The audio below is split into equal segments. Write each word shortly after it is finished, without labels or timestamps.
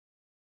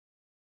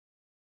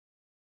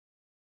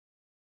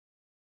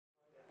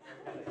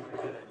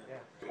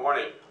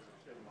morning.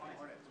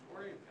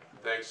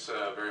 Thanks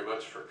very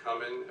much for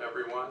coming,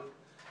 everyone.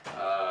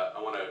 I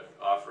want to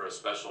offer a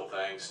special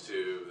thanks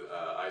to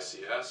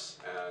ICS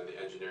and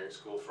the Engineering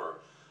School for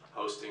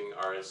hosting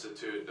our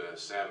institute,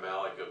 Sam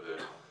Malik of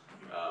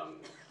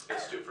the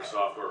Institute for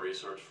Software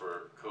Research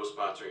for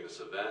co-sponsoring this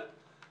event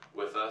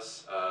with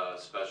us.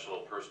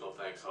 Special personal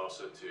thanks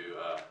also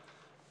to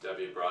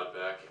Debbie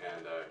Broadbeck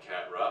and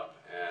Kat Rupp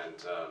and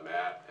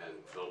Matt and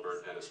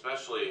Filbert, and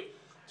especially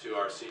to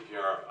our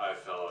CPRI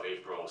fellow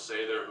April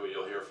Sather, who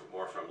you'll hear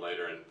more from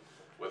later, and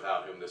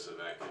without whom this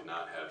event could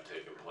not have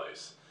taken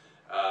place.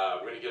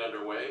 We're going to get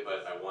underway,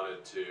 but I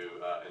wanted to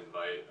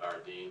invite our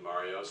Dean,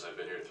 Marios. I've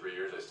been here 3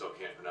 years, I still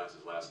can't pronounce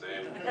his last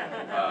name,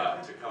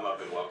 to come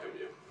up and welcome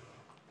you.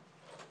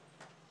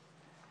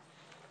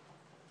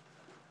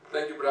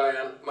 Thank you,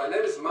 Brian. My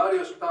name is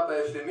Marios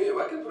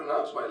Papaefthimiou. I can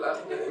pronounce my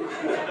last name.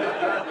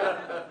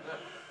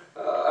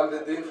 I'm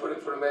the Dean for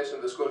Information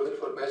at the School of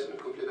Information and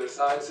Computer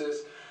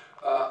Sciences.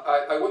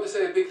 I want to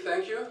say a big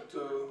thank you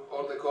to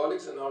all the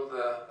colleagues and all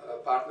the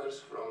partners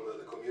from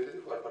the community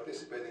who are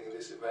participating in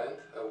this event.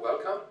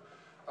 Welcome.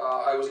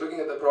 I was looking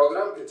at the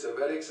program. It's a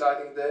very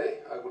exciting day.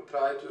 I will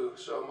try to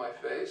show my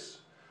face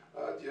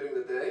during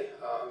the day.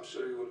 I'm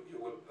sure you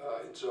will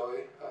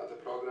enjoy the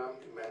program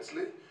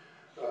immensely.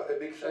 A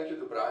big thank you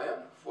to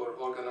Brian for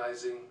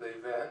organizing the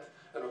event,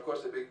 and of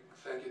course a big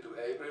thank you to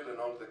April and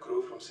all the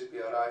crew from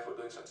CPRI for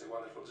doing such a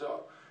wonderful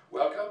job.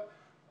 Welcome.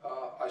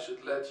 I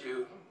should let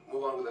you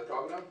move on with the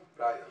program.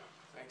 Brian.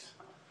 Thanks.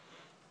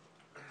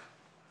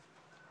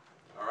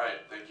 All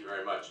right, thank you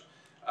very much.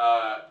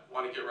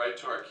 Want to get right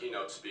to our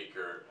keynote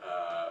speaker,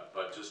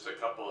 but just a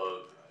couple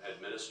of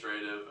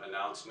administrative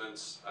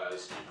announcements.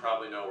 As you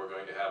probably know, we're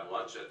going to have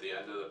lunch at the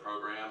end of the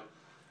program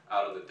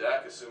out on the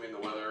deck, assuming the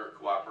weather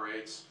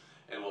cooperates.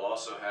 And we'll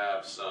also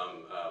have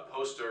some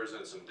posters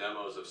and some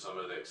demos of some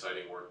of the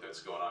exciting work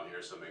that's going on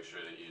here, so make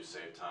sure that you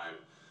save time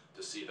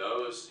to see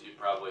those. You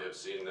probably have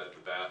seen that the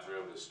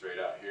bathroom is straight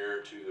out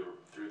here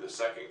through the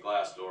second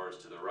glass doors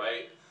to the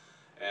right.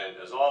 And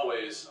as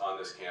always on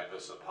this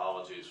campus,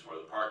 apologies for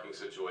the parking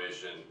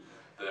situation.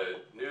 The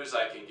news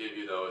I can give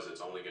you, though, is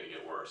it's only going to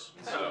get worse.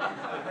 So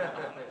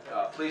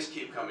please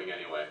keep coming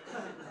anyway.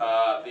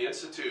 The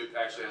Institute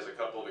actually has a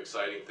couple of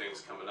exciting things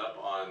coming up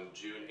on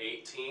June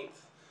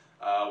 18th.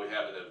 We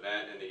have an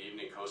event in the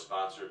evening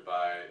co-sponsored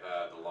by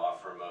the law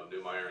firm of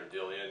Newmeyer and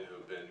Dillian,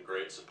 who've been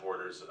great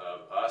supporters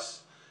of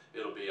us.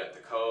 It'll be at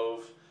the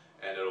Cove,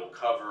 and it'll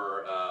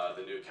cover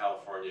the new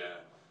California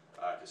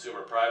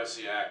Consumer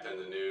Privacy Act and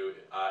the new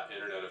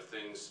Internet of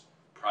Things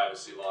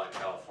privacy law in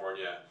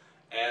California,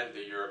 and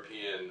the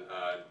European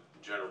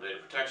General Data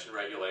Protection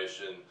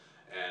Regulation,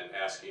 and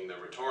asking the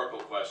rhetorical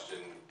question,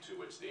 to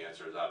which the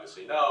answer is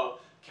obviously no: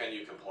 can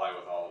you comply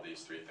with all of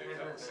these three things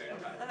at the same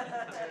time?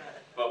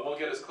 But we'll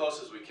get as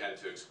close as we can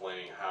to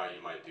explaining how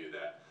you might do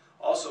that.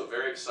 Also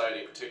very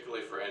exciting,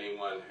 particularly for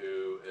anyone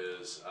who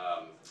is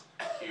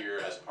here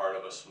as part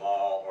of a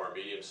small or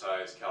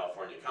medium-sized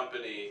California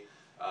company.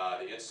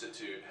 The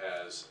Institute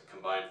has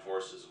combined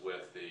forces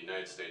with the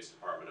United States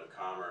Department of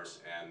Commerce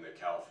and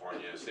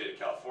the state of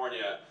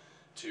California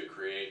to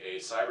create a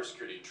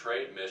cybersecurity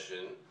trade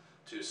mission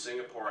to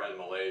Singapore and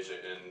Malaysia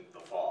in the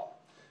fall.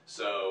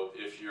 So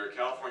if you're a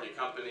California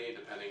company,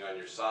 depending on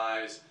your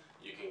size,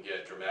 you can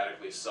get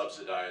dramatically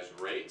subsidized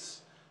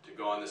rates to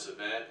go on this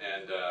event.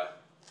 And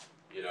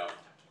you know,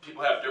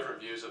 people have different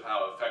views of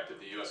how effective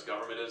the U.S.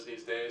 government is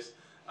these days,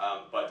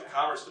 but the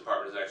Commerce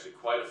Department is actually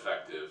quite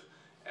effective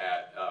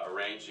at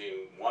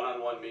arranging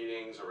one-on-one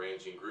meetings,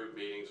 arranging group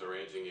meetings,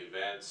 arranging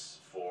events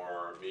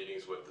for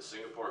meetings with the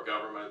Singapore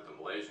government, the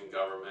Malaysian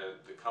government,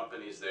 the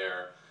companies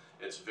there.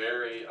 It's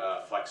very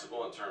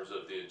flexible in terms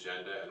of the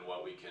agenda and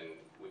what we can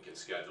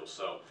schedule.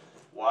 So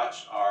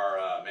watch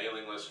our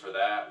mailing list for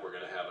that. We're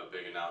going to have a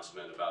big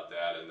announcement about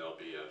that, and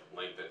there'll be a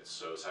link that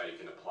shows how you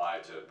can apply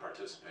to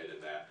participate in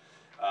that.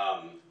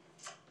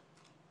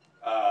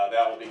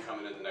 That will be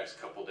coming in the next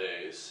couple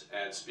days.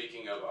 And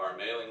speaking of our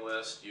mailing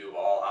list, you've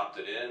all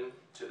opted in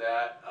to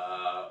that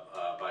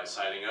by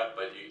signing up,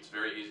 but it's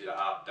very easy to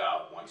opt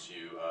out once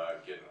you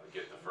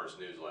get the first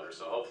newsletter.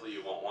 So hopefully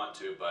you won't want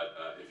to, but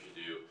if you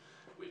do,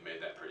 we've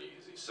made that pretty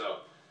easy. So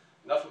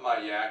enough of my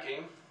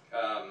yakking.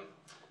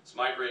 It's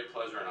my great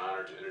pleasure and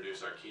honor to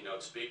introduce our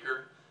keynote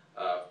speaker,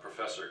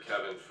 Professor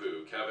Kevin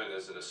Fu. Kevin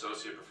is an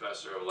associate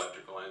professor of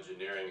electrical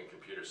engineering and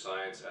computer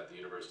science at the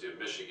University of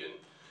Michigan,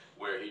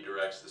 where he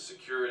directs the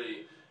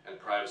Security and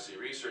Privacy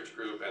Research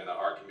Group and the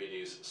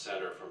Archimedes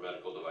Center for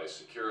Medical Device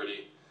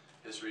Security.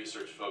 His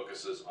research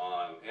focuses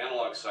on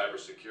analog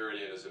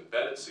cybersecurity, and his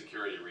embedded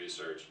security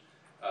research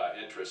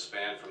interests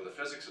span from the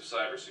physics of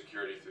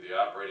cybersecurity through the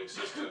operating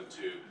system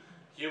to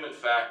human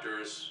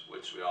factors,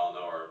 which we all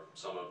know are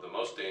some of the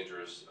most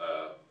dangerous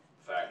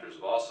factors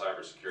of all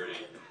cybersecurity.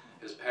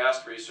 His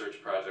past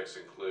research projects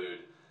include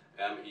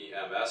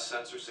MEMS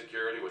sensor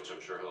security, which I'm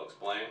sure he'll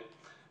explain,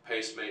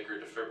 pacemaker,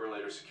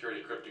 defibrillator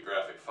security,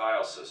 cryptographic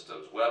file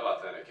systems, web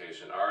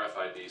authentication,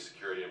 RFID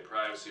security and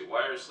privacy,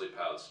 wirelessly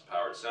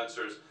powered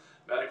sensors,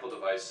 medical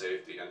device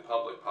safety, and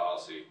public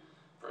policy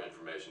for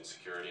information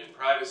security and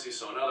privacy.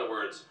 So in other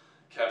words,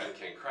 Kevin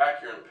can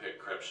crack your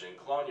encryption,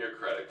 clone your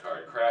credit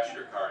card, crash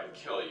your car, and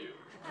kill you.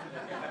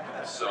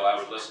 So I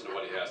would listen to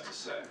what he has to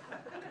say.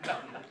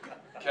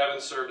 Kevin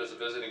served as a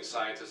visiting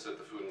scientist at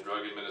the Food and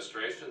Drug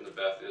Administration, the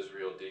Beth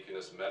Israel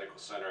Deaconess Medical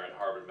Center at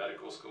Harvard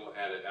Medical School,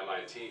 and at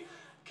MIT.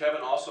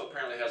 Kevin also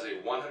apparently has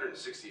a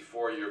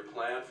 164-year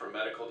plan for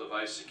medical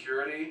device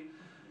security.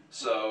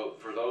 So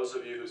for those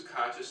of you whose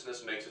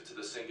consciousness makes it to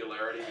the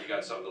singularity, you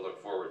got something to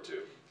look forward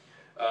to.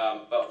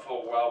 But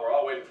while we're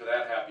all waiting for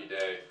that happy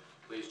day,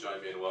 please join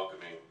me in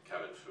welcoming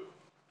Kevin Fu.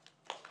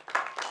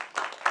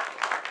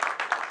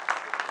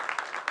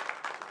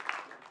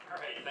 All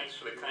right, thanks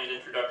for the kind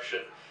introduction.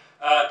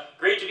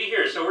 Great to be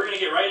here. So we're going to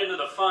get right into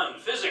the fun,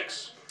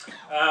 physics.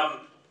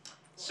 How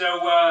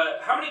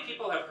many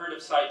people have heard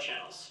of side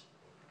channels?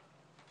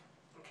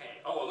 Okay,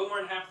 oh, a little more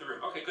than half the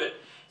room. Okay, good.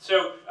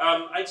 So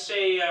I'd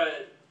say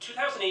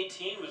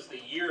 2018 was the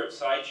year of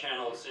side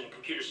channels in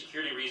computer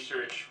security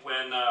research,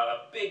 when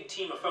a big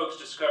team of folks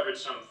discovered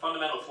some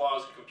fundamental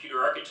flaws in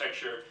computer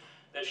architecture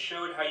that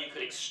showed how you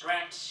could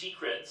extract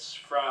secrets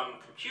from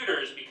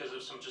computers because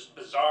of some just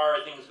bizarre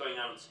things going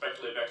on with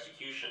speculative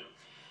execution.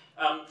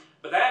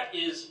 But that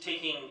is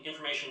taking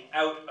information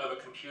out of a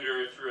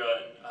computer through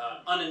an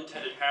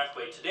unintended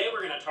pathway. Today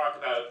we're going to talk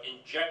about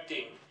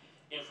injecting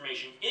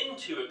information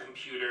into a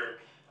computer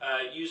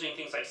using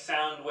things like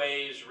sound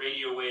waves,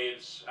 radio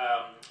waves,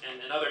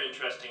 and other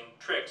interesting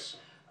tricks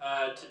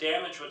to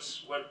damage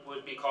what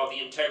would be called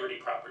the integrity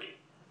property.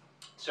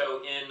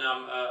 So in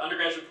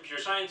undergraduate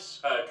computer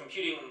science,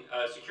 computing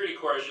security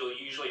course, you'll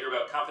usually hear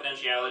about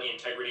confidentiality,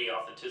 integrity,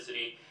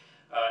 authenticity,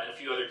 and a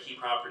few other key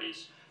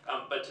properties.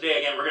 But today,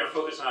 again, we're going to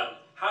focus on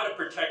how to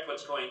protect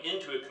what's going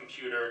into a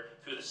computer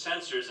through the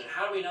sensors, and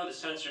how do we know the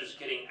sensors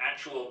getting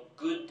actual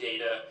good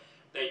data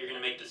that you're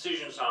going to make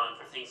decisions on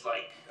for things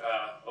like,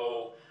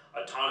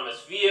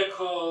 autonomous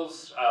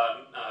vehicles,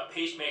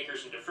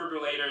 pacemakers and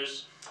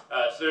defibrillators.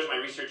 So there's my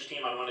research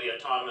team on one of the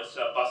autonomous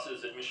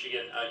buses at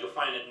Michigan. You'll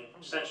find it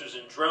in sensors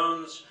in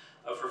drones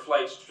for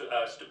flight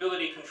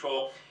stability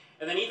control.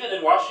 And then even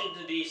in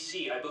Washington,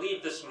 D.C., I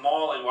believe this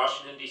mall in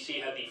Washington, D.C.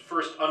 had the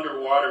first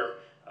underwater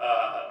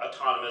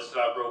autonomous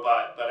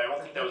robot, but I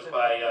don't think that was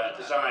by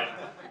design.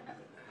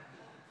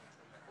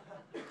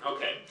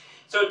 Okay,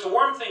 so to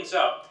warm things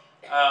up,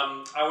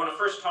 I want to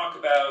first talk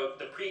about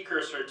the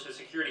precursor to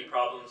security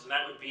problems, and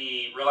that would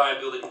be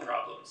reliability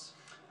problems.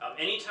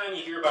 Anytime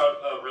you hear about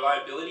a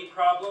reliability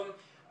problem,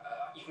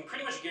 you can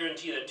pretty much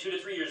guarantee that 2 to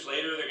 3 years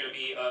later, they're going to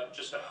be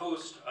just a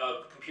host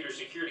of computer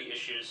security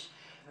issues.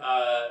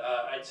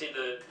 I'd say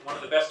one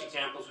of the best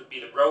examples would be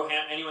the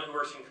Brohammer. Anyone who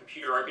works in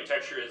computer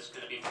architecture is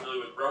going to be familiar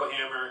with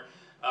Brohammer,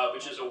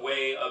 which is a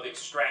way of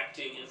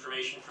extracting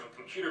information from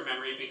computer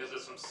memory because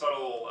of some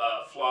subtle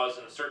flaws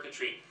in the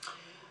circuitry.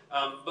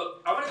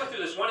 But I want to go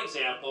through this one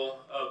example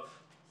of...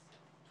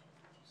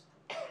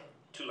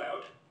 Too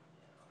loud?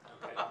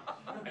 Okay,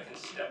 I can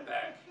step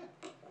back.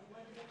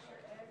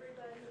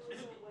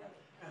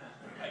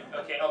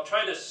 Okay, I'll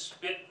try to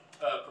spit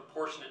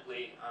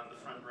proportionately on the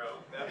front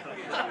row.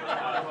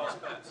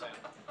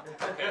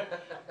 Okay.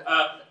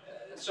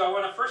 So I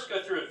want to first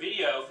go through a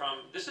video from,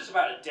 this is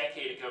about a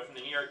decade ago, from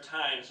the New York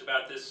Times,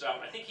 about this,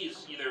 I think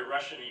he's either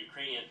Russian or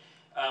Ukrainian,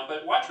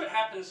 but watch what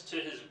happens to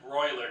his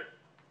broiler.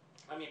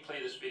 Let me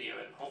play this video,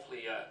 and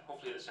hopefully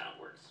the sound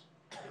works.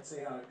 Let's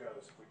see how it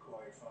goes if we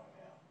call your phone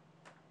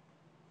now.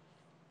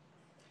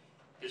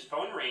 His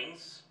phone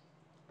rings,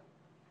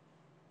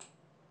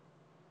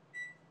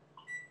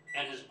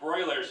 and his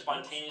broiler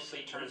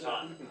spontaneously turns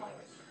on.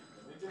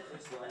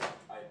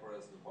 I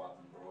press the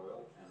button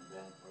broil and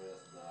then press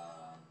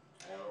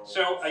the arrow.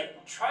 So I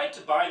tried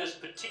to buy this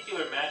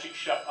particular Magic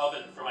Chef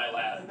oven for my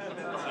lab.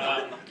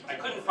 I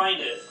couldn't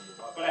find it,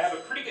 but I have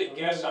a pretty good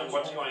guess on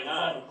what's going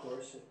on.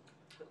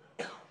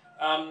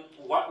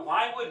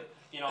 Why would,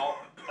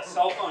 a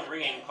cell phone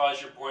ringing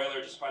cause your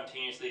broiler to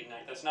spontaneously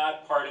ignite? That's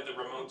not part of the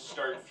remote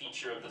start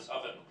feature of this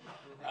oven.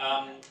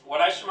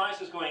 What I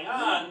surmise is going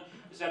on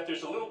is that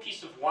there's a little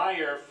piece of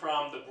wire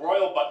from the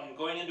broil button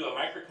going into a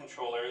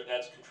microcontroller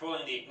that's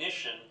controlling the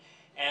ignition,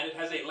 and it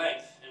has a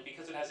length. And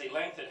because it has a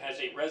length, it has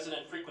a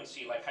resonant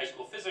frequency like high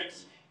school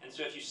physics. And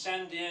so if you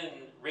send in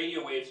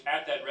radio waves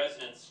at that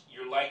resonance,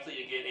 you're likely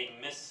to get a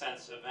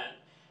missense event.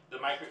 The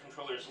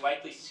microcontroller is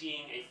likely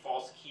seeing a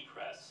false key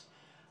press.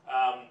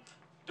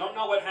 Don't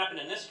know what happened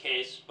in this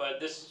case, but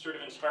this sort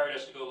of inspired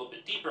us to go a little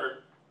bit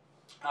deeper,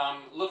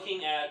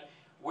 looking at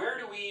where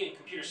do we in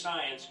computer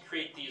science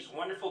create these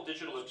wonderful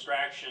digital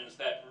abstractions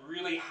that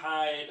really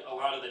hide a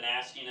lot of the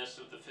nastiness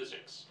of the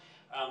physics.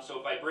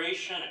 So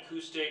vibration,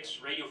 acoustics,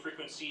 radio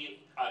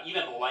frequency,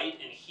 even light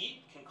and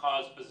heat can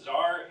cause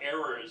bizarre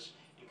errors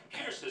in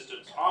computer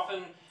systems,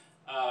 often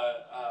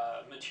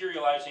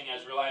materializing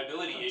as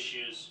reliability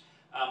issues.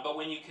 But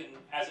when you can,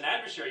 as an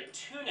adversary,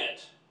 tune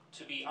it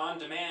to be on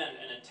demand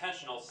and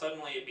intentional,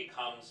 suddenly it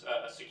becomes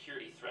a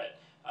security threat.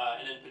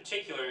 And in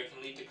particular, it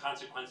can lead to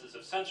consequences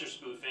of sensor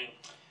spoofing,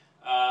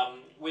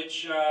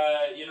 which,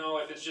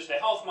 if it's just a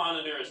health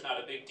monitor, it's not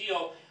a big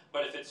deal.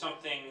 But if it's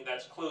something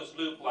that's closed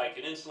loop, like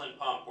an insulin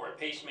pump or a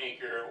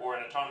pacemaker or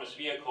an autonomous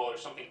vehicle or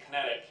something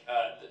kinetic,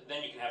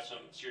 then you can have some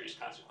serious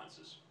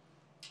consequences.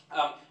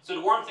 So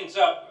to warm things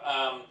up,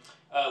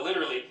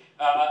 literally,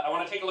 I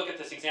want to take a look at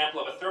this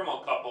example of a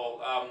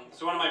thermocouple.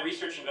 So one of my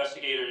research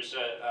investigators,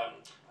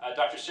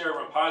 Dr. Sarah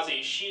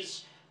Rampazzi,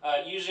 she's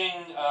using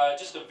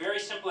just a very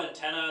simple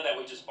antenna that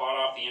we just bought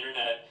off the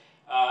internet,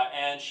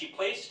 and she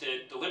placed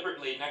it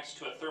deliberately next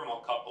to a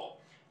thermocouple.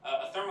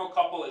 A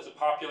thermocouple is a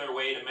popular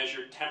way to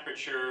measure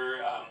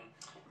temperature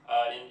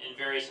in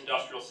various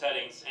industrial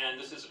settings, and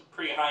this is a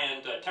pretty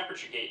high-end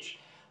temperature gauge.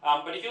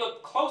 But if you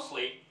look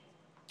closely,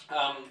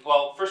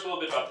 well, first a little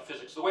bit about the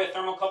physics. The way a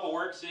thermocouple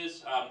works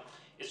is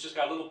it's just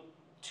got a little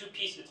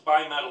it's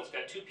bimetal. It's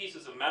got two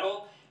pieces of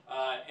metal,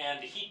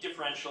 and the heat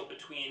differential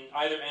between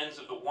either ends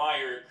of the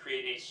wire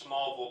create a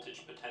small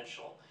voltage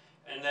potential.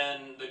 And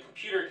then the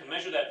computer can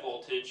measure that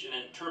voltage and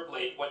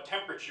interpolate what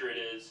temperature it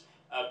is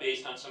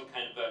based on some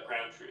kind of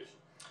ground truth.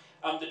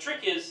 The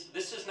trick is,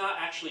 this is not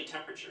actually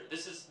temperature.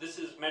 This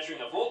is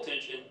measuring a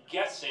voltage and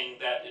guessing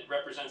that it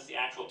represents the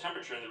actual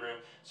temperature in the room.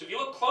 So if you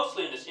look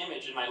closely in this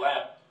image in my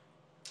lab,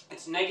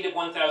 it's negative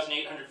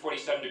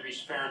 1,847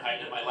 degrees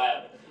Fahrenheit in my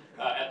lab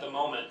at the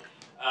moment.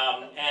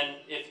 And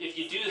if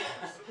you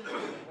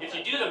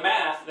do the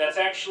math, that's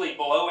actually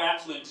below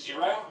absolute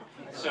zero.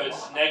 So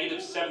it's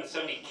negative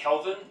 770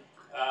 Kelvin.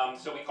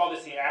 So we call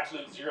this the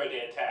absolute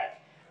zero-day attack.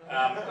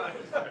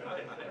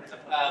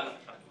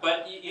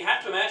 But you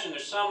have to imagine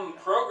there's some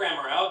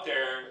programmer out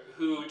there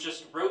who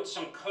just wrote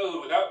some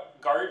code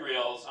without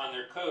guardrails on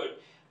their code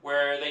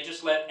where they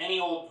just let any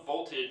old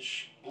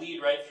voltage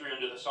bleed right through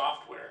into the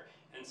software.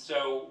 And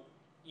so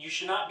you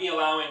should not be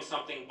allowing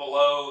something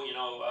below,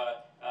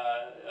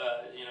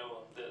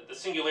 the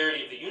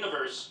singularity of the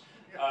universe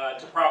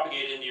to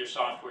propagate into your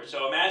software.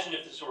 So imagine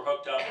if this were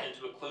hooked up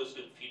into a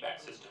closed-loop feedback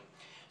system.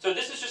 So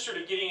this is just sort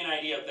of giving you an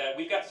idea of that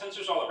we've got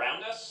sensors all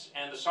around us,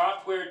 and the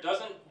software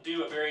doesn't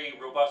do a very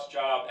robust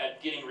job at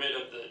getting rid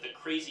of the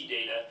crazy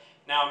data.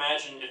 Now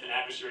imagine if an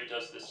adversary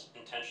does this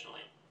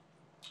intentionally.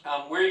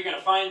 Where you're going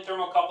to find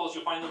thermocouples,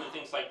 you'll find them in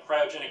things like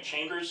cryogenic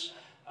chambers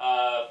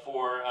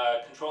for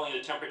controlling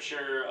the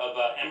temperature of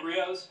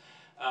embryos.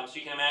 So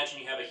you can imagine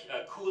you have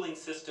a cooling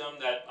system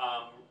that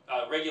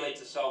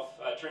regulates itself,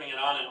 turning it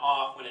on and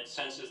off when it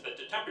senses that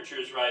the temperature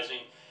is rising.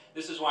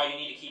 This is why you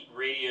need to keep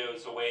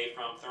radios away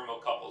from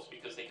thermocouples,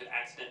 because they could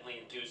accidentally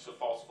induce a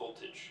false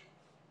voltage.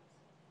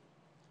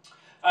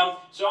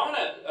 So I want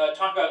to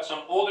talk about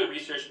some older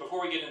research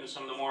before we get into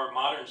some of the more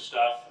modern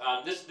stuff.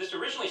 This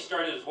originally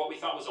started as what we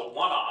thought was a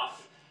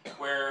one-off,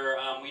 where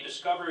we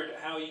discovered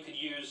how you could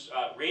use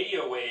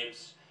radio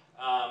waves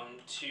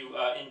to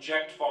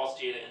inject false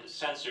data into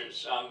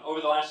sensors. Over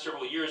the last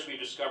several years, we've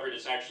discovered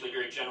it's actually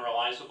very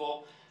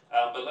generalizable,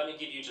 but let me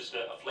give you just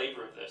a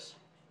flavor of this.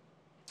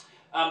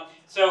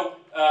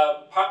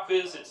 Pop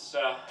quiz, it's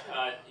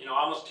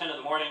almost 10 in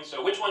the morning,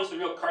 so which one's the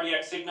real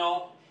cardiac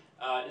signal?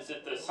 Is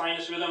it the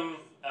sinus rhythm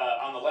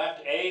on the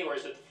left, A, or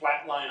is it the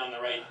flat line on the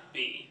right,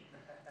 B?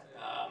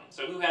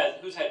 So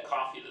who's had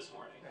coffee this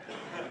morning?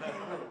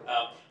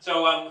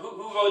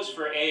 Who votes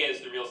for A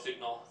as the real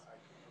signal?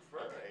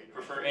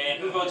 Prefer A.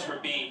 And who votes for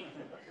B?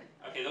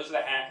 Okay, those are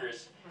the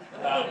hackers.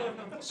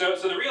 So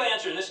the real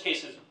answer in this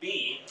case is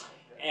B.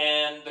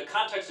 And the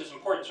context is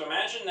important. So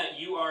imagine that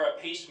you are a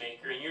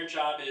pacemaker and your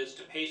job is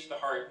to pace the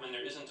heart when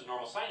there isn't a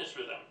normal sinus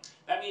rhythm.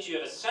 That means you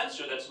have a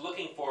sensor that's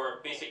looking for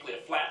basically a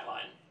flat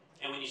line.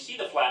 And when you see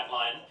the flat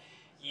line,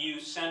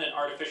 you send an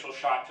artificial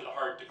shock to the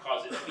heart to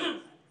cause it to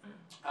beat.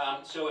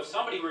 So if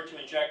somebody were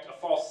to inject a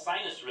false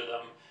sinus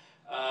rhythm,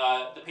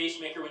 the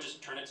pacemaker would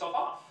just turn itself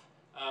off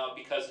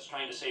because it's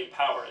trying to save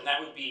power, and that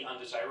would be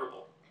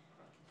undesirable.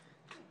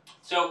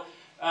 So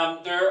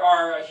there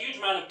are a huge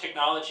amount of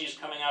technologies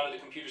coming out of the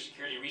computer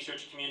security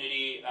research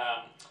community.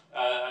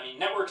 I mean,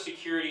 network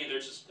security,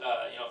 there's just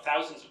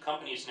thousands of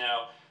companies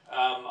now.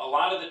 A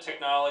lot of the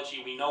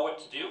technology, we know what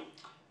to do,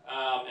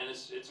 and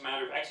it's a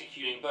matter of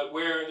executing. But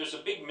where there's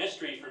a big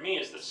mystery for me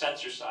is the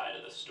sensor side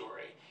of the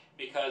story.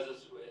 Because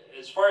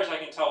as far as I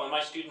can tell, when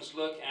my students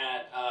look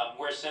at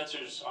where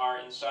sensors are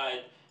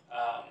inside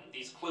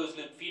these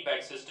closed-loop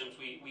feedback systems,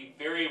 we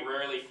very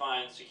rarely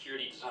find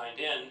security designed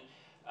in.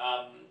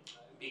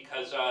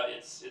 Because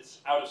it's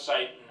out of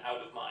sight and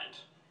out of mind.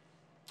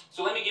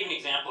 So let me give you an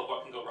example of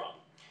what can go wrong.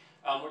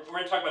 We're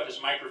going to talk about this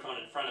microphone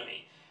in front of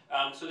me.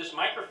 So this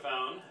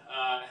microphone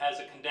has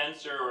a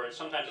condenser, or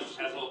sometimes it just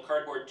has a little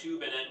cardboard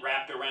tube in it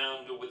wrapped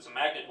around with some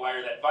magnet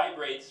wire that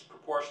vibrates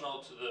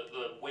proportional to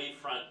the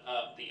wavefront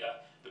of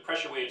the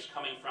pressure waves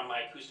coming from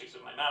my acoustics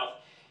of my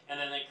mouth. And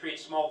then it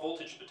creates small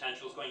voltage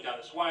potentials going down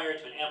this wire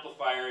to an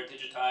amplifier,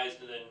 digitized,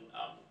 and then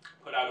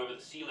put out over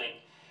the ceiling.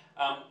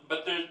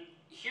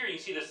 Here you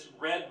see this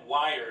red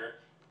wire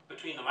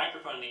between the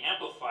microphone and the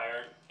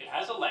amplifier. It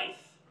has a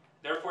length,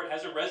 therefore it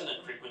has a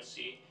resonant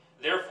frequency.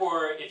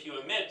 Therefore, if you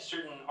emit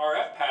certain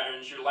RF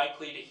patterns, you're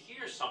likely to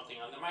hear something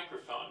on the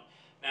microphone.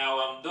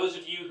 Now, those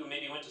of you who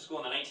maybe went to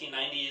school in the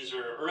 1990s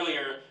or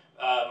earlier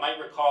might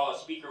recall a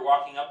speaker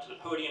walking up to the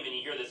podium and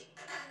you hear this,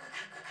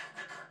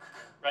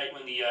 right,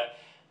 when the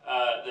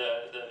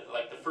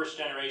like the first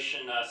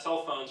generation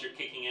cell phones are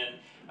kicking in,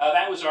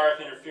 that was RF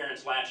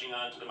interference latching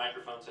onto the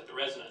microphones at the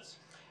resonance.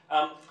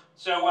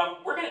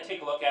 We're going to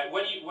take a look at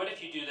what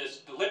if you do this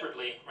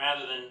deliberately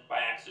rather than by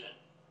accident.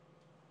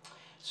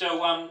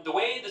 So the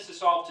way this is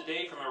solved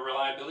today from a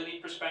reliability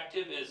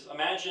perspective is,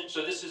 imagine,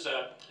 so this is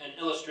an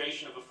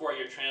illustration of a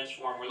Fourier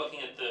transform. We're looking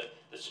at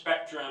the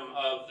spectrum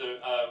of the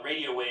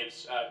radio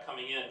waves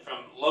coming in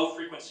from low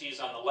frequencies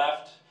on the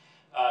left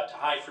to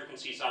high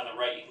frequencies on the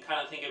right. You can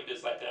kind of think of it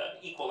as like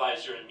an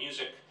equalizer in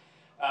music.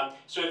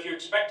 So if you're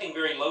expecting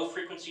very low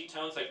frequency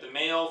tones, like the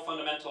male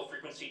fundamental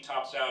frequency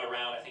tops out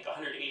around, I think,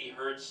 180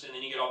 hertz, and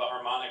then you get all the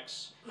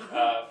harmonics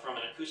from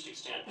an acoustic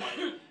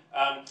standpoint.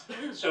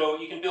 So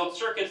you can build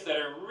circuits that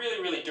are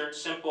really, really dirt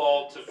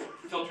simple to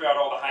filter out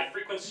all the high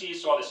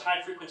frequencies, so all this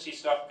high frequency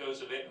stuff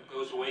goes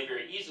away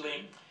very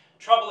easily.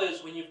 Trouble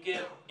is, when you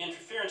get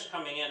interference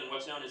coming in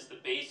what's known as the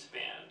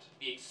baseband,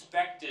 the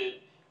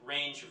expected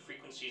range of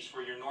frequencies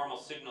for your normal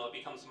signal, it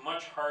becomes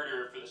much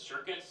harder for the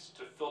circuits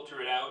to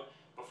filter it out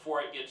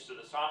before it gets to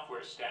the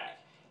software stack.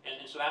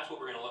 And so that's what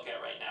we're going to look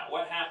at right now.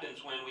 What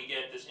happens when we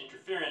get this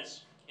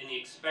interference in the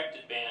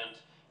expected band,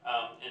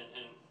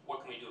 and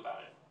what can we do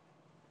about it?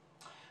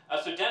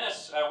 So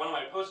Dennis, one of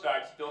my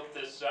postdocs, built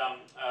this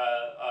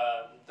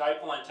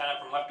dipole antenna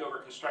from leftover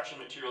construction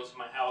materials in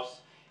my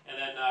house, and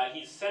then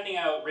he's sending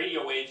out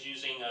radio waves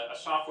using a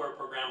software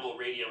programmable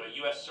radio, a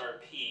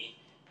USRP,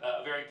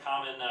 a very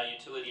common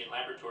utility in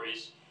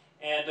laboratories.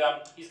 And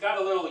he's got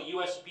a little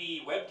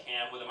USB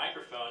webcam with a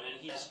microphone, and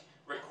he's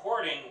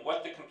recording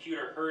what the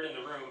computer heard in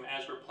the room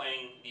as we're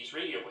playing these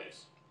radio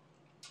waves.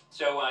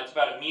 So it's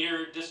about a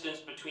meter distance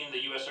between the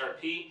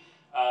USRP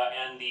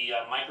and the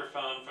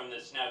microphone from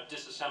this now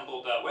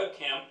disassembled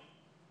webcam.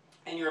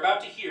 And you're about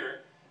to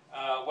hear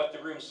what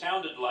the room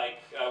sounded like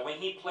when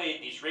he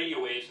played these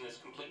radio waves in this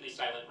completely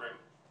silent room.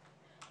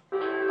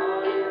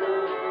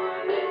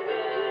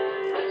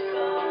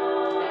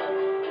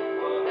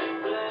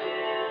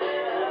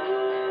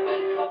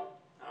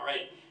 All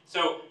right.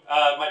 So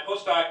my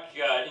postdoc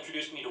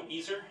introduced me to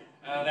Weezer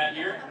that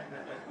year.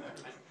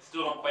 I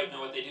still don't quite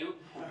know what they do.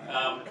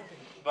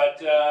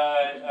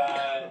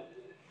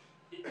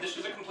 This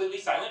was a completely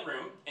silent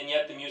room, and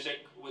yet the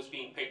music was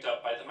being picked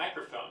up by the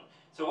microphone.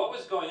 So what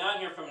was going on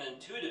here from an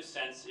intuitive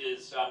sense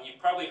is, you've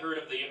probably heard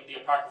of the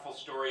apocryphal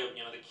story of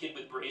the kid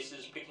with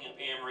braces picking up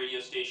AM radio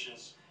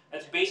stations.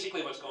 That's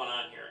basically what's going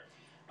on here.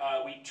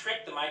 We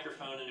tricked the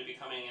microphone into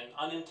becoming an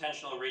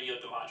unintentional radio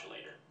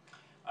demodulator.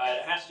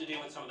 It has to do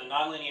with some of the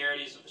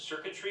nonlinearities of the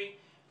circuitry,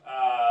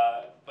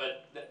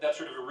 but that's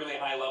sort of a really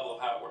high level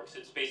of how it works.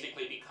 It's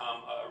basically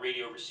become a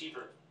radio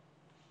receiver.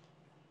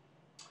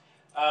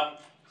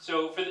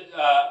 So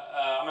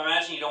I'm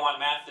imagining you don't want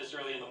math this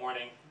early in the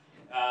morning,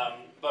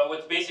 but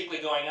what's basically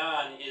going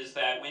on is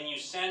that when you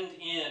send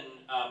in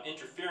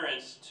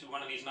interference to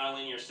one of these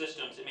nonlinear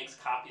systems, it makes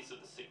copies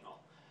of the signal.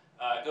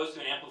 It goes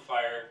to an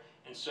amplifier,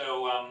 and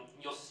so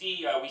you'll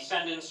see we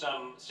send in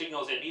some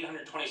signals at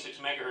 826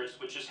 megahertz,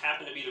 which just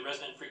happen to be the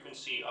resonant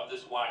frequency of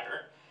this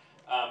wire,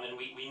 and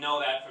we know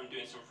that from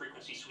doing some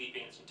frequency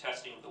sweeping and some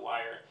testing of the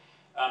wire.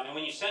 And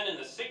when you send in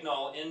the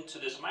signal into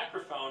this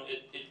microphone,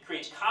 it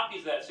creates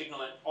copies of that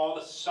signal at all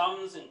the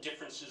sums and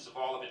differences of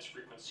all of its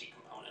frequency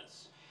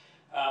components.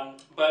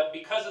 But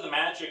because of the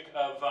magic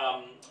of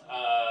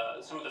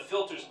some of the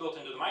filters built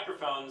into the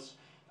microphones,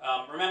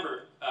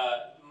 remember,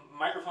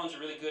 microphones are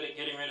really good at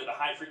getting rid of the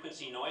high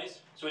frequency noise,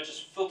 so it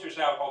just filters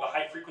out all the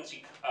high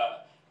frequency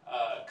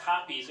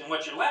copies, and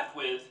what you're left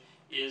with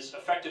is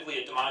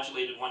effectively a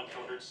demodulated 1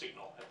 kilohertz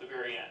signal at the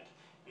very end.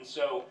 And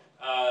so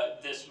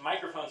this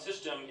microphone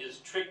system is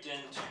tricked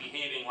into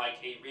behaving like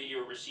a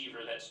radio receiver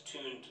that's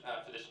tuned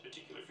for this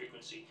particular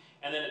frequency.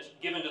 And then it's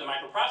given to the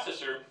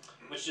microprocessor,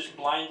 which just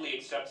blindly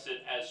accepts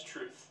it as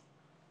truth.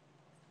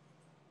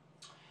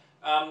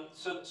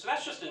 So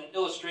that's just an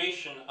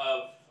illustration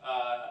of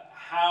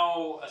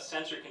how a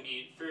sensor can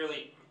be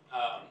fairly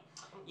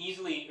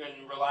easily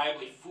and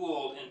reliably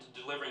fooled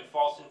into delivering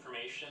false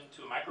information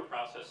to a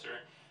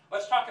microprocessor.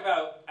 Let's talk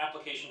about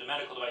application to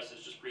medical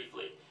devices just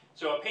briefly.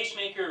 So a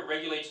pacemaker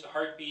regulates the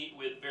heartbeat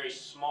with very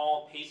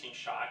small pacing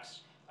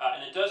shocks,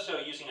 and it does so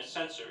using a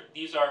sensor.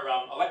 These are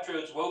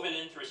electrodes woven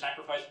in through a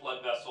sacrificed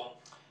blood vessel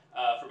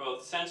for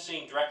both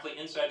sensing directly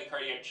inside the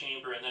cardiac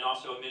chamber and then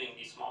also emitting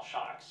these small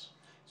shocks.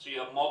 So you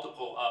have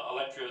multiple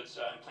electrodes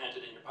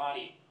implanted in your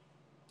body.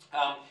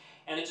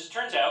 And it just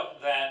turns out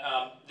that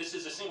this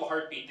is a single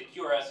heartbeat, the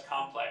QRS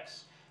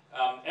complex.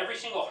 Every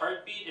single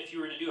heartbeat, if you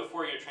were to do a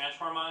Fourier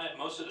transform on it,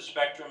 most of the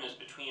spectrum is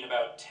between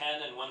about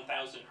 10 and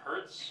 1,000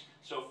 hertz,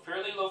 so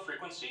fairly low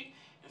frequency.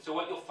 And so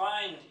what you'll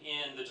find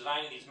in the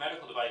design of these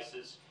medical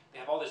devices, they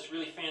have all this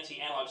really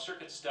fancy analog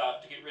circuit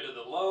stuff to get rid of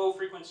the low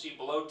frequency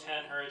below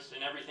 10 hertz,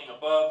 and everything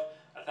above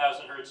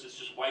 1,000 hertz is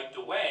just wiped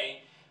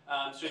away.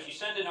 So if you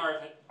send in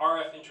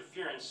RF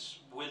interference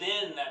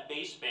within that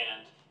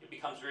baseband, it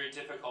becomes very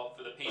difficult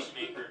for the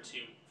pacemaker to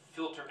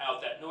filter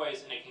out that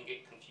noise, and it can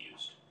get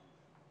confused.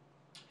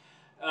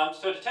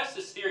 So to test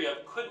this theory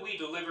of could we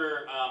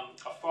deliver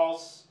a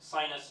false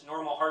sinus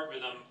normal heart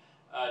rhythm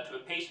to a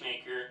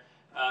pacemaker.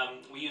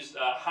 We used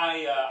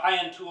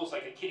high-end tools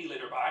like a kitty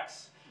litter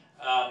box.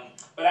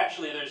 But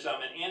actually, there's an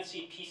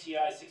ANSI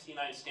PCI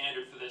 69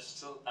 standard for the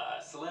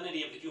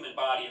salinity of the human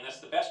body, and that's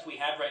the best we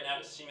have right now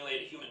to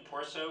simulate a human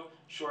torso,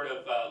 short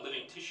of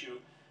living tissue.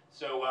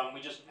 So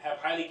we just have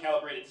highly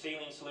calibrated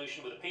saline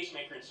solution with a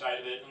pacemaker inside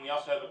of it, and we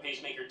also have a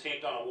pacemaker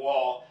taped on a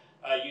wall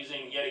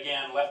using, yet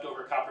again,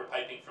 leftover copper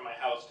piping from my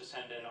house to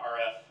send in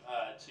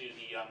RF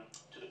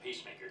to the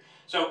pacemaker.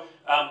 So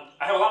I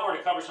have a lot more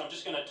to cover, so I'm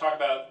just going to talk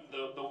about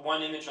the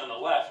one image on the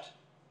left.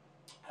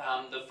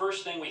 The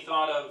first thing we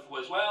thought of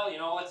was, well, you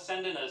know, let's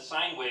send in a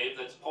sine wave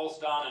that's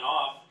pulsed on and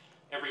off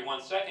every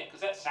 1 second,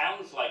 because that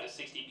sounds like a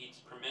 60 beats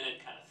per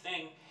minute kind of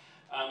thing.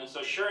 And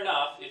so sure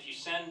enough, if you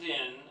send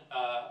in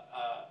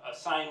a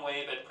sine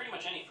wave at pretty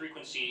much any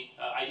frequency,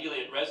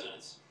 ideally at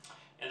resonance,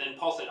 and then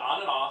pulse it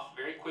on and off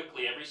very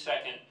quickly every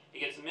second, it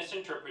gets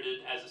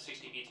misinterpreted as a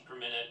 60 beats per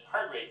minute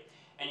heart rate.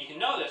 And you can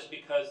know this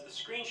because the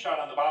screenshot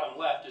on the bottom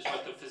left is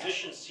what the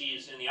physician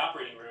sees in the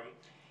operating room.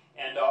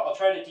 And I'll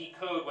try to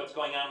decode what's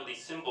going on with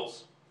these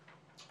symbols.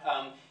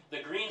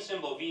 The green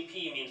symbol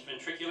VP means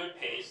ventricular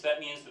pace. That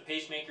means the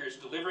pacemaker is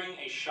delivering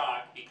a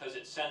shock because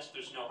it sensed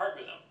there's no heart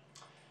rhythm.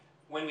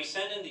 When we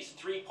send in these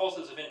 3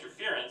 pulses of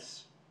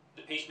interference,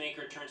 the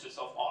pacemaker turns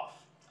itself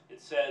off.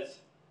 It says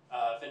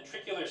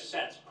ventricular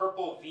sense,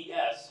 purple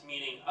VS,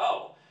 meaning,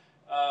 oh,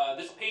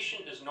 this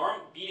patient is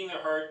beating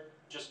their heart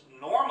just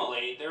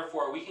normally,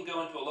 therefore we can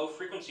go into a low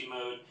frequency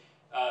mode,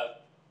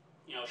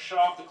 you know, shut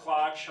off the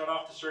clock, shut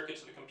off the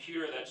circuits of the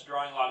computer that's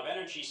drawing a lot of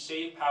energy,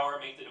 save power,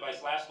 make the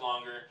device last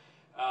longer,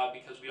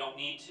 because we don't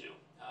need to.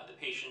 The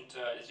patient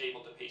is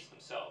able to pace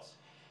themselves.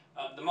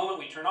 The moment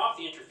we turn off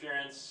the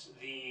interference,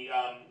 the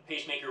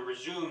pacemaker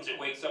resumes, it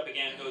wakes up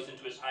again, goes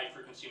into its high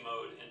frequency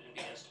mode, and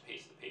begins to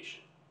pace the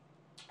patient.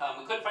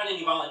 We couldn't find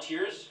any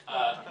volunteers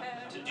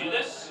to do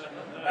this.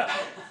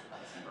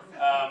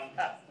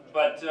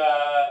 But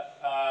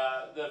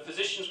the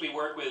physicians we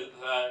work with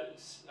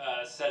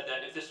said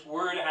that if this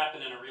were to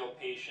happen in a real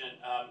patient,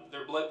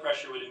 their blood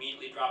pressure would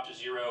immediately drop to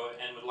 0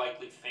 and would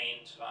likely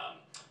faint,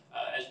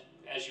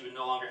 as you would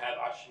no longer have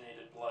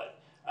oxygenated blood.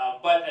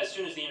 But as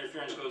soon as the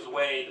interference goes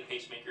away, the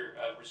pacemaker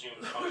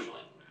resumes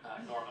functioning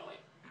normally.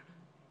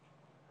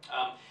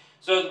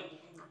 So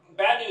the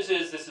bad news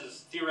is this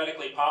is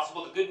theoretically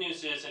possible. The good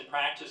news is in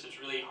practice it's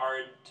really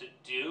hard to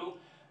do.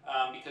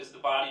 Because the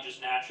body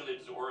just naturally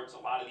absorbs a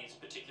lot of these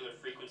particular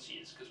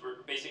frequencies, because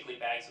we're basically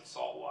bags of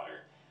salt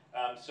water.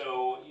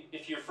 So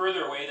if you're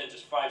further away than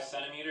just 5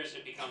 centimeters,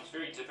 it becomes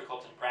very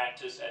difficult in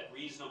practice at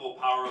reasonable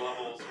power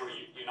levels where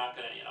you're not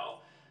going to, you know,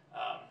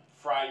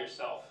 fry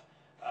yourself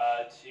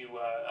to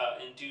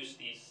induce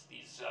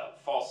these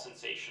false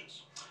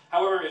sensations.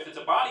 However, if it's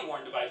a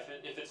body-worn device,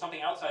 if it's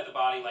something outside the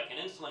body like an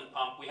insulin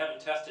pump, we haven't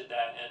tested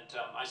that, and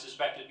I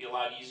suspect it'd be a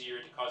lot easier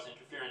to cause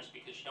interference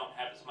because you don't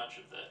have as much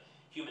of the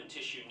human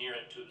tissue near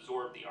it to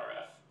absorb the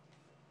RF.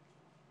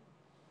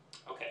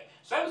 Okay,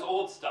 so that was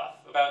old stuff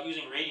about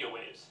using radio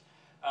waves.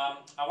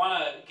 I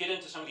want to get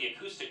into some of the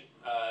acoustic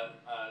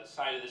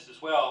side of this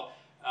as well.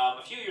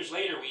 A few years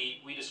later,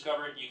 we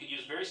discovered you could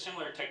use very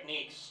similar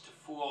techniques to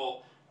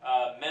fool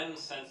MEMS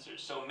sensors.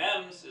 So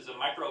MEMS is a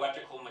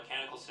microelectrical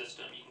mechanical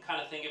system. You can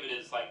kind of think of it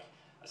as like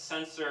a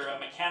sensor, a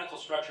mechanical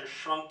structure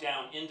shrunk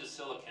down into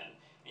silicon.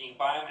 And you can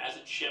buy them as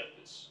a chip.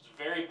 It's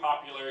very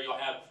popular. You'll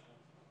have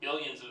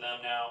billions of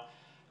them now.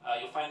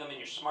 You'll find them in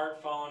your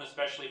smartphone,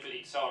 especially for the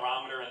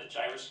accelerometer and the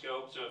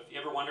gyroscope. So if you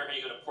ever wonder how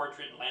you go to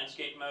portrait and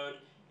landscape mode,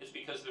 it's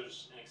because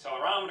there's an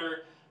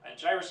accelerometer, a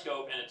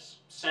gyroscope, and it's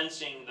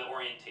sensing the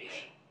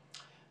orientation.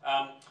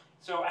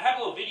 So I have a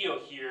little video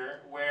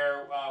here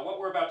where what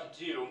we're about to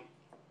do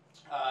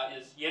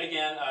is, yet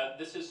again,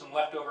 this is some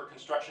leftover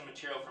construction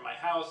material from my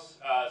house,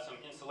 some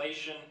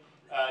insulation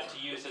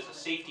to use as a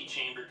safety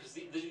chamber, because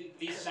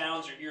these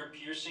sounds are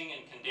ear-piercing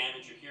and can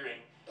damage your hearing.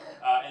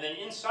 And then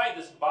inside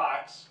this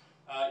box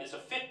is a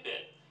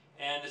Fitbit,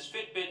 and this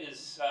Fitbit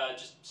is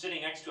just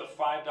sitting next to a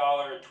 $5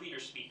 tweeter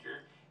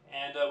speaker,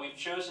 and we've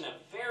chosen a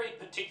very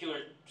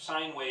particular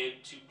sine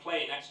wave to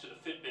play next to the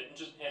Fitbit,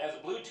 and it has a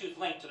Bluetooth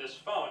link to this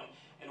phone,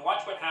 and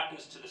watch what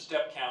happens to the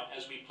step count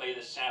as we play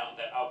this sound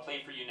that I'll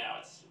play for you now.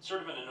 It's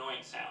sort of an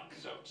annoying sound,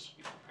 so just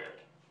be prepared.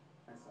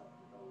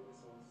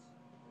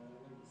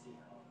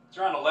 It's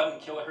around 11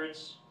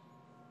 kilohertz,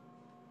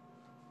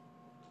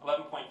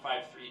 11.53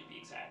 to be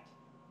exact.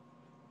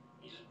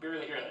 You just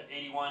barely hear that,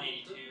 81,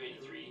 82,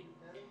 83.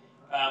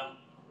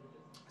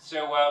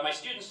 So my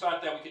students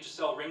thought that we could just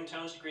sell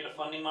ringtones to create a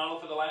funding model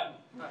for the lab,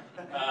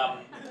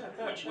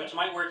 which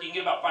might work. You can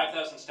get about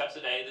 5,000 steps a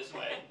day this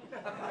way.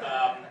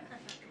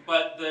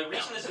 But the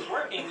reason this is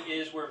working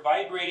is we're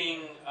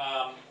vibrating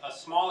a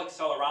small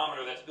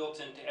accelerometer that's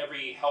built into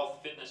every health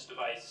fitness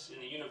device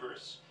in the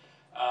universe,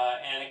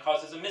 and it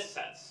causes a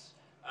missense.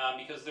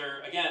 Because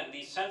again,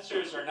 these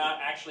sensors are not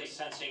actually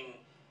sensing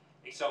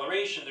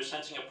acceleration, they're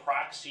sensing a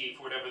proxy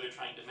for whatever they're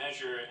trying to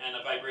measure, and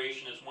a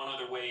vibration is one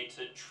other way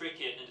to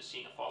trick it into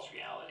seeing a false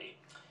reality.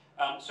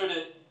 So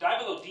to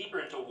dive a little deeper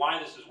into why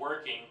this is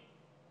working,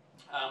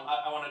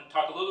 I want to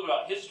talk a little bit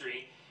about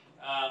history.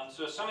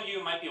 So some of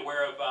you might be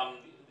aware of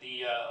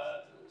the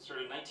sort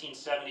of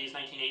 1970s,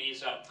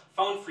 1980s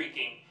phone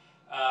phreaking.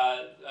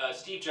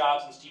 Steve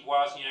Jobs and Steve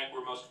Wozniak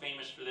were most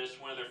famous for this.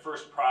 One of their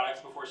first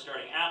products before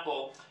starting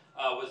Apple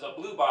was a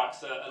blue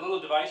box, a little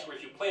device where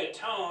if you play a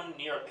tone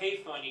near a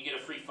payphone, you get a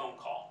free phone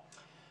call.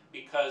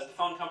 Because the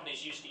phone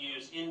companies used to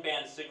use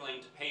in-band signaling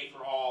to pay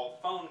for all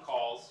phone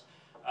calls,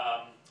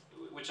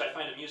 which I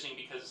find amusing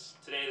because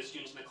today the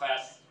students in the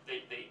class,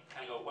 they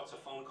kind of go, what's a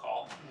phone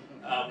call?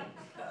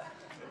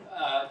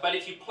 But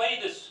if you play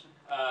this,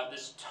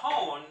 this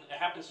tone, it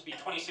happens to be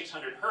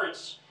 2600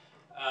 hertz,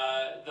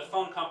 the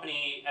phone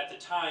company at the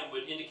time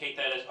would indicate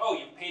that as, oh,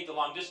 you've paid the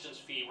long distance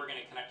fee, we're going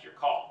to connect your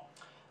call.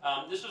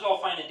 This was all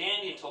fine and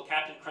dandy until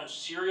Captain Crunch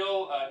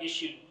cereal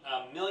issued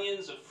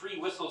millions of free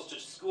whistles to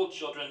school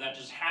children that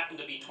just happened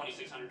to be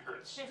 2600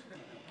 hertz.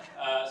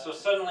 So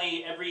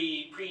suddenly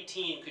every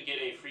preteen could get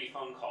a free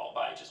phone call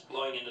by just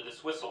blowing into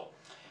this whistle.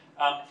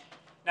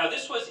 Now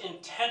this was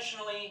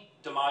intentionally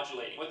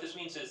demodulating. What this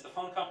means is the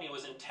phone company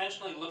was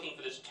intentionally looking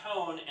for this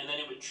tone, and then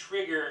it would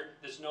trigger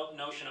this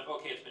notion of,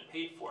 okay, it's been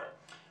paid for.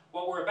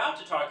 What we're about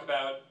to talk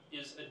about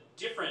is a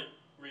different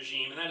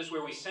regime, and that is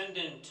where we send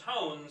in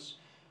tones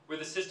where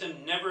the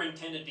system never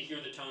intended to hear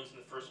the tones in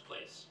the first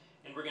place.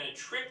 And we're going to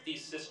trick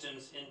these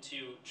systems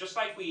into, just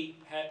like we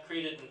had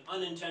created an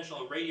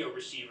unintentional radio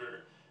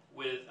receiver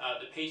with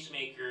the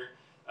pacemaker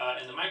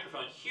and the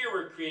microphone, here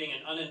we're creating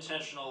an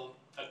unintentional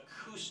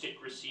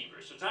acoustic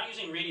receiver. So it's not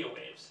using radio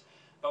waves,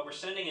 but we're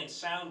sending in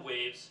sound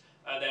waves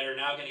that are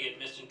now going to get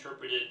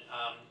misinterpreted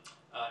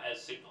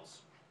as signals.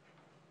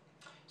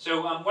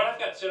 So what I've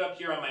got set up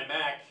here on my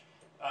Mac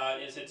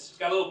is it's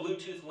got a little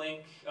Bluetooth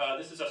link.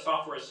 This is a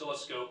software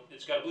oscilloscope.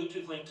 It's got a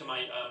Bluetooth link to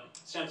my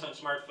Samsung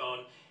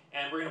smartphone,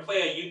 and we're going to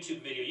play a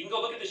YouTube video. You can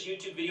go look at this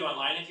YouTube video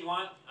online if you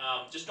want.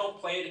 Just don't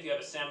play it if you have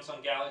a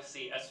Samsung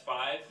Galaxy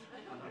S5.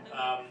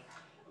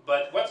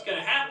 But what's going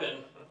to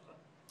happen,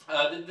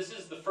 this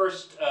is the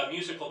first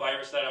musical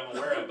virus that I'm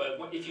aware of, but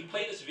if you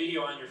play this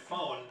video on your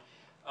phone,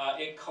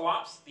 it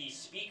co-opts the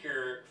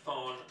speaker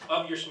phone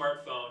of your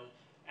smartphone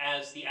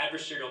as the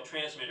adversarial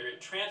transmitter.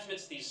 It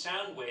transmits these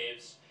sound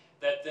waves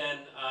that then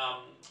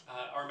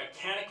are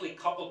mechanically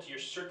coupled to your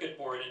circuit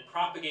board and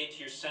propagate to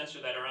your sensor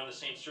that are on the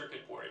same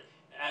circuit board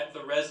at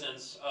the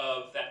resonance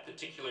of that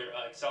particular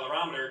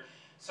accelerometer,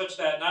 such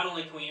that not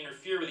only can we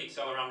interfere with the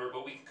accelerometer,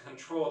 but we can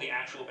control the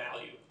actual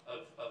value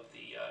of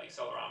the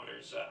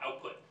accelerometer's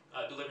output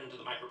delivered into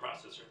the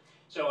microprocessor.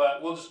 So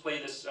we'll just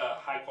play this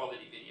high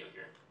quality video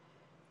here.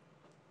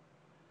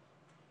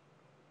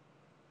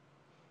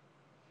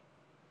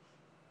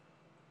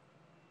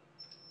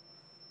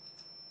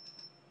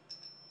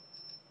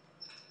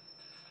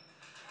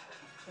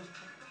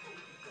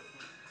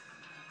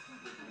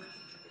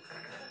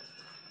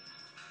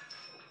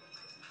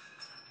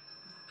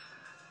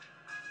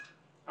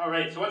 All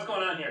right, so what's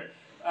going on here?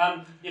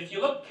 If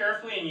you look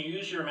carefully and you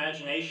use your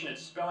imagination,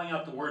 it's spelling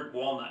out the word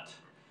walnut.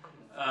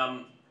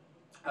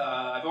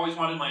 I've always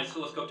wanted my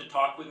oscilloscope to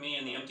talk with me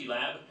in the empty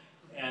lab,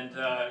 and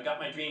I got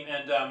my dream.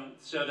 And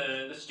so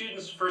the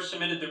students first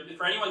submitted,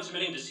 for anyone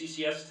submitting to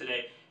CCS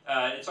today,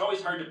 it's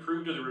always hard to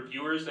prove to the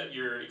reviewers that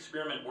your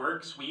experiment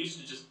works. We used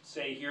to just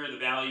say, here are the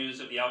values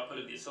of the output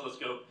of the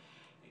oscilloscope.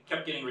 It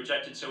kept getting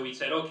rejected, so we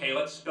said, okay,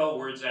 let's spell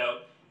words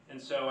out.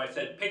 And so I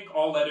said, pick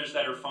all letters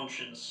that are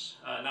functions,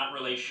 not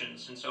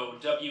relations. And so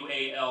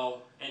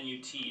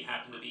W-A-L-N-U-T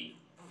happen to be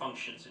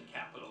functions in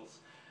capitals.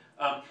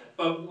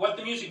 But what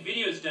the music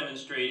video is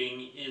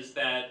demonstrating is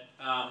that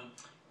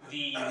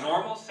the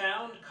normal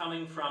sound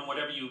coming from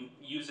whatever you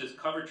use as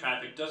cover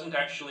traffic doesn't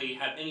actually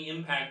have any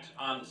impact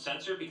on the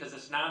sensor because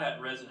it's not at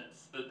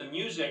resonance. The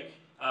music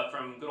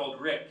from good old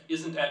Rick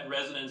isn't at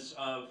resonance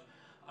of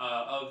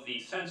the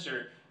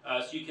sensor.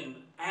 So you can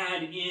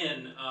add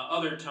in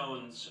other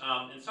tones,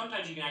 and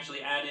sometimes you can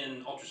actually add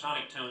in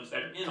ultrasonic tones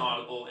that are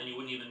inaudible and you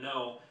wouldn't even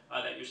know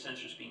that your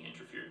sensor is being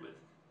interfered with.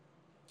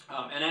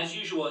 And as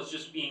usual, it's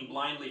just being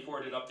blindly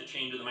forwarded up the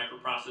chain to the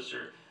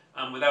microprocessor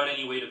without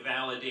any way to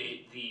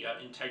validate the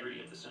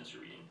integrity of the sensor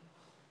reading.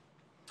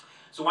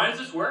 So why does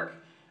this work?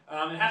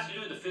 It has to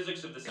do with the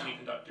physics of the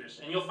semiconductors,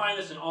 and you'll find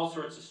this in all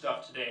sorts of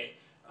stuff today.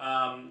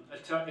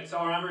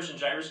 Accelerometers and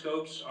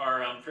gyroscopes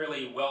are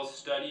fairly well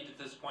studied at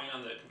this point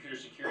on the computer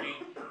security.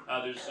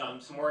 There's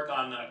some work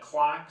on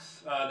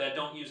clocks that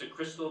don't use a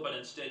crystal but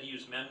instead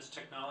use MEMS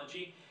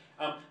technology.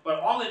 But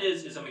all it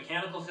is a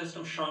mechanical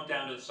system shrunk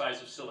down to the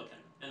size of silicon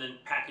and then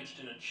packaged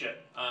in a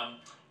chip.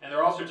 And there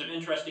are all sorts of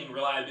interesting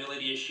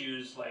reliability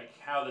issues like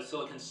how the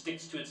silicon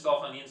sticks to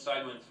itself on the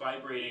inside when it's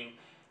vibrating.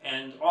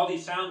 And all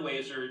these sound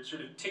waves are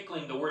sort of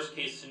tickling the worst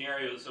case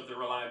scenarios of the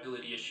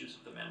reliability issues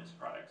of the MEMS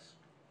products.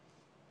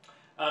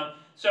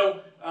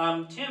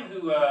 Tim,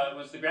 who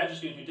was the graduate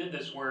student who did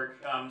this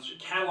work,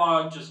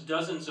 cataloged just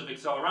dozens of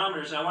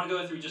accelerometers, and I want to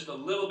go through just a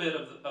little bit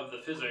of the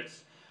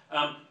physics.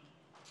 Let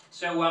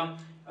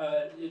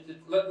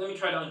me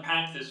try to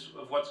unpack this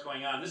of what's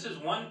going on. This is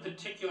one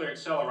particular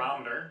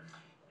accelerometer,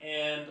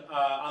 and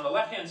on the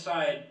left-hand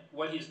side,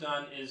 what he's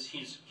done is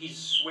he's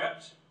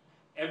swept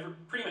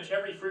pretty much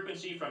every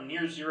frequency from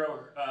near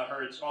 0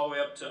 hertz all the way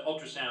up to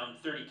ultrasound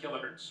 30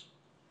 kilohertz.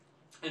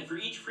 And for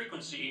each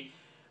frequency,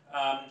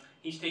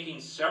 he's taking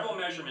several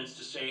measurements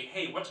to say,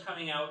 hey, what's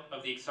coming out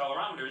of the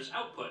accelerometer's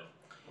output?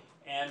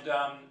 And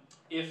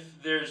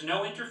if there's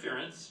no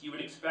interference, you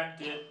would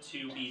expect it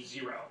to be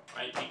 0,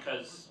 right?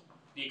 Because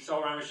the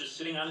accelerometer is just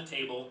sitting on a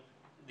table,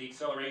 the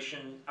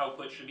acceleration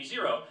output should be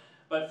 0.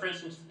 But for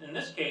instance, in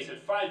this case,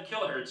 at 5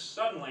 kilohertz,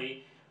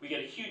 suddenly we get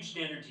a huge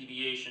standard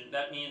deviation.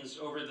 That means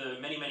over the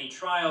many, many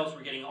trials,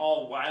 we're getting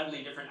all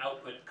wildly different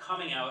output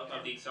coming out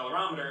of the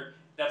accelerometer.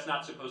 That's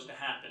not supposed to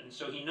happen.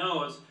 So he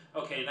knows,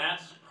 okay,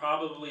 that's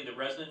probably the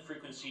resonant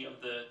frequency of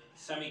the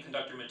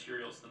semiconductor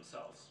materials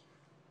themselves.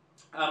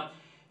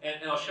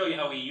 And I'll show you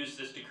how we use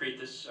this to create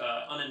this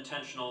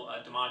unintentional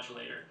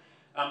demodulator.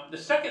 The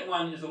second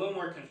one is a little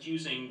more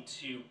confusing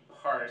to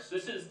parse.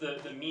 This is the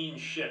mean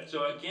shift.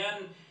 So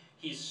again,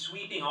 he's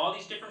sweeping all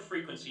these different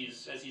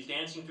frequencies as he's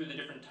dancing through the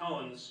different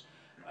tones.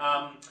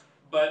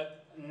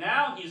 But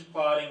now he's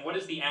plotting what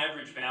is the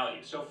average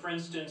value. So for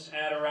instance,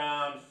 at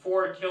around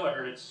 4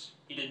 kilohertz,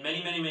 he did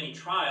many, many, many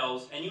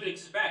trials, and you would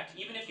expect,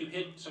 even if you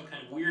hit some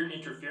kind of weird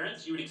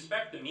interference, you would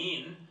expect the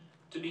mean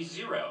to be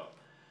 0.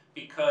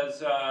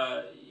 Because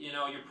you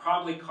know, you're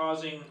probably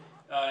causing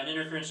an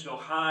interference to go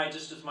high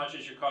just as much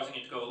as you're causing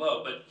it to go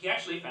low. But he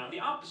actually found the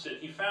opposite.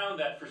 He found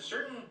that for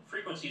certain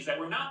frequencies that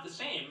were not the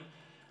same,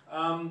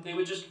 they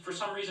would just, for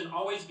some reason,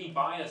 always be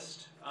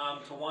biased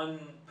to one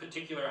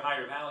particular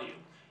higher value.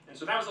 And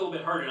so that was a little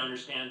bit harder to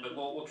understand, but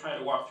we'll try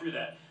to walk through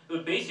that.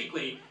 But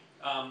basically,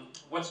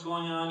 what's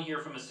going on here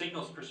from a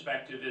signals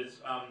perspective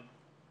is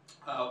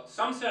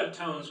some set of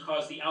tones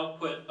cause the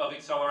output of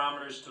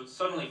accelerometers to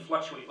suddenly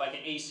fluctuate like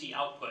an AC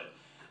output.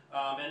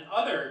 And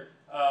other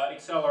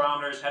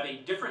accelerometers have a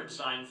different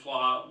design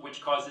flaw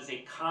which causes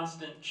a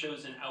constant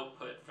chosen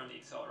output from the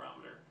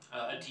accelerometer,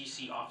 a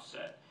DC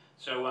offset.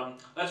 So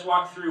let's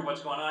walk through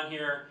what's going on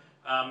here.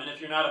 And if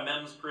you're not a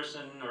MEMS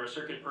person or a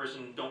circuit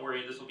person, don't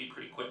worry, this will be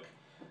pretty quick.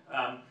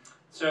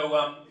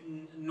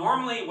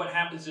 Normally what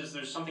happens is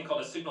there's something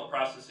called a signal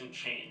processing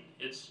chain.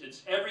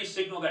 It's every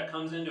signal that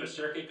comes into a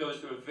circuit goes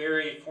through a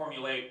very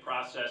formulaic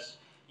process.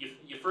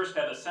 You first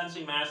have a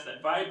sensing mass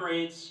that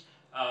vibrates,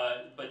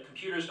 but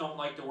computers don't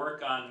like to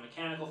work on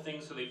mechanical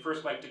things, so they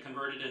first like to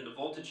convert it into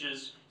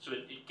voltages. So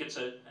it gets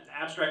an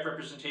abstract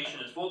representation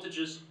as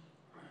voltages.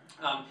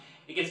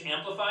 It gets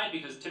amplified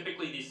because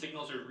typically these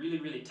signals are really,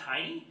 really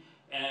tiny,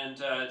 and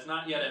it's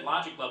not yet at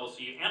logic level, so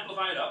you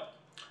amplify it up.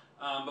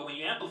 But when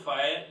you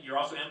amplify it, you're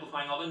also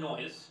amplifying all the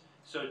noise.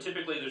 So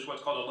typically there's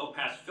what's called a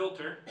low-pass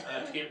filter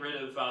to get rid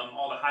of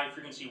all the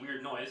high-frequency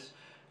weird noise.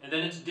 And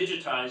then it's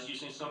digitized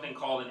using something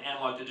called an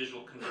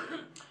analog-to-digital converter.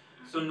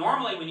 So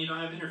normally when you don't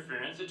have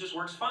interference, it just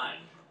works fine.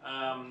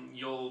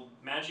 You'll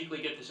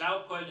magically get this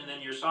output, and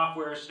then your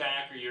software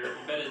stack or your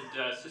embedded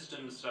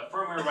systems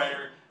firmware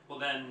writer will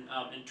then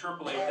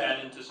interpolate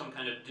that into some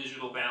kind of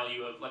digital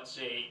value of, let's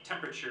say,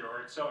 temperature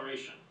or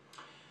acceleration.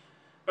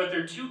 But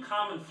there are two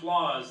common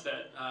flaws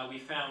that we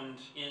found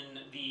in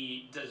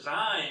the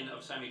design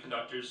of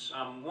semiconductors.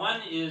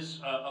 One is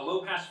a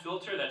low-pass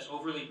filter that's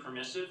overly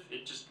permissive.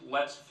 It just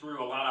lets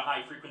through a lot of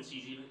high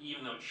frequencies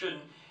even though it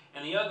shouldn't.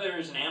 And the other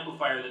is an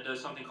amplifier that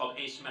does something called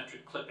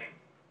asymmetric clipping.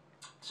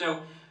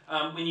 So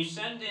when you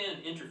send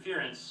in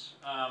interference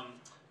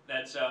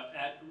that's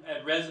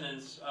at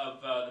resonance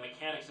of the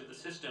mechanics of the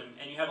system,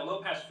 and you have a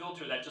low-pass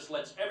filter that just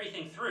lets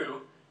everything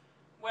through,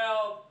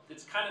 well,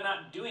 it's kind of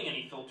not doing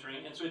any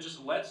filtering, and so it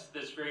just lets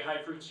this very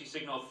high-frequency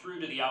signal through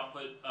to the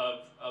output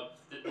of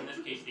in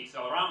this case, the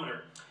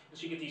accelerometer. And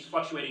so you get these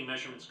fluctuating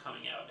measurements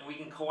coming out. And we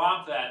can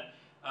co-opt that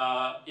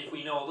if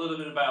we know a little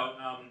bit about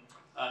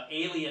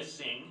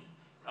aliasing,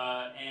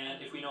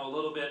 and if we know a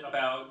little bit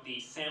about the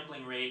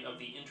sampling rate of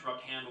the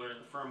interrupt handler in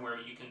the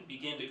firmware, you can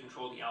begin to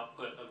control the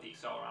output of the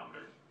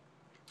accelerometer.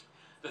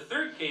 The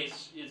third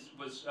case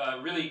was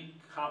really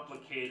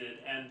complicated,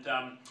 and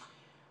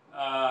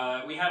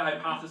we had a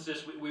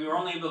hypothesis. We were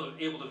only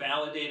able to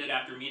validate it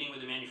after meeting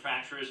with the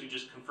manufacturers who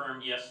just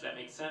confirmed, yes, that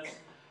makes sense.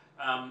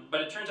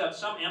 But it turns out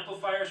some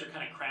amplifiers are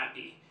kind of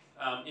crappy.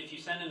 If you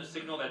send in a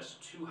signal that's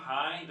too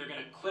high, they're going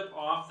to clip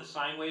off the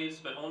sine waves,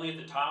 but only at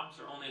the tops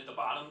or only at the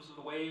bottoms of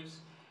the waves.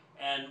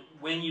 And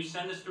when you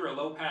send this through a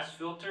low-pass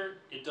filter,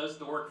 it does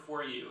the work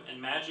for you.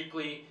 And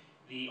magically,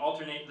 the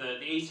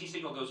AC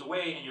signal goes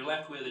away, and you're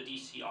left with a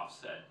DC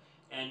offset.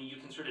 And you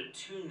can sort of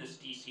tune this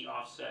DC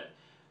offset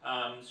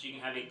so you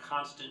can have a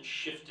constant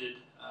shifted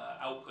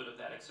output of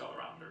that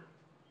accelerometer.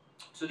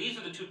 So these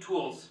are the two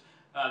tools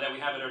that we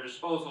have at our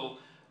disposal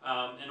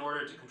in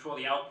order to control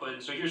the output.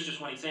 And so here's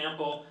just one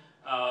example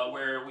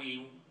where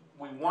we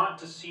want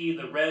to see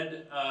the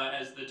red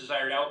as the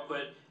desired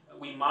output.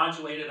 We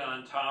modulate it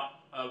on top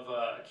of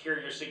a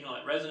carrier signal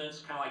at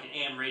resonance, kind of like an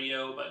AM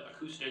radio, but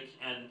acoustic,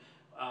 and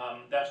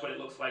that's what it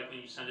looks like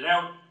when you send it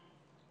out.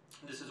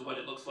 This is what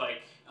it looks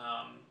like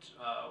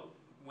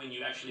when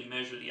you actually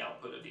measure the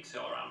output of the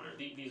accelerometer.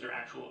 These are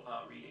actual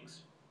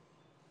readings.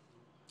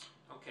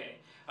 Okay,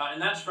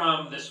 and that's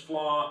from this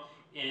flaw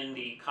in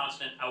the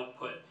constant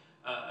output.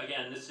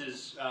 Again, this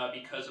is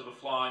because of a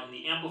flaw in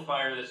the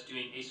amplifier that's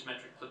doing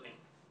asymmetric clipping.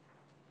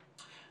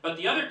 But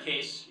the other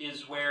case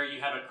is where you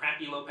have a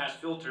crappy low-pass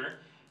filter,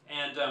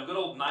 and good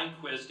old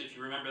Nyquist, if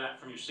you remember that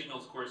from your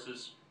signals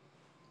courses,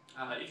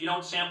 if you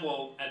don't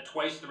sample at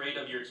twice the rate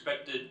of your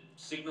expected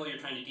signal you're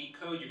trying to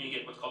decode, you're going to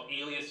get what's called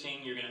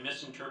aliasing. You're going to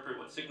misinterpret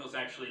what signal's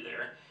actually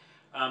there.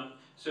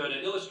 So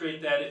to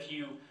illustrate that, if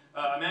you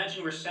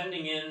imagine we're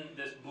sending in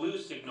this blue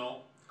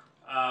signal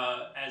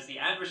as the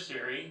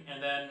adversary,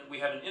 and then we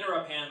have an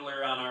interrupt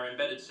handler on our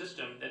embedded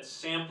system that's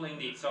sampling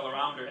the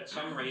accelerometer at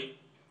some rate,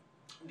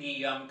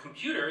 the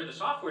computer, the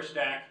software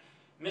stack,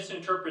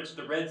 misinterprets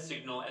the red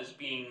signal as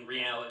being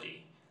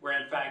reality, where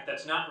in fact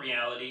that's not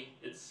reality.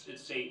 It's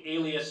a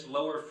aliased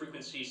lower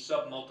frequency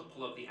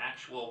submultiple of the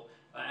actual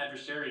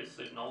adversarial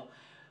signal.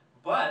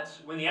 But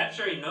when the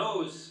adversary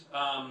knows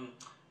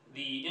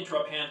the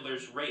interrupt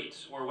handler's rate,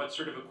 or what's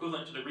sort of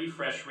equivalent to the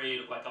refresh rate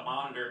of like a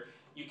monitor,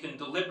 you can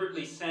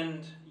deliberately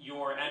send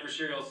your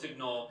adversarial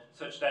signal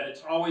such that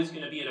it's always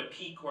going to be at a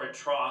peak or a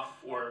trough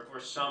or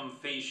some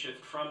phase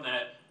shift from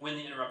that when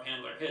the interrupt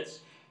handler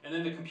hits. And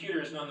then the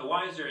computer is none the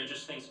wiser and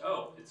just thinks,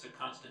 oh, it's a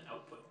constant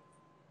output.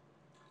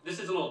 This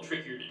is a little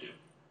trickier to do.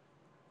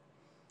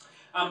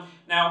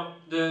 Now,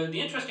 the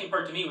interesting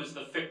part to me was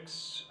the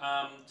fix.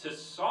 To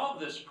solve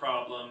this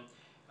problem,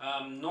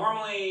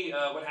 normally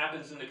what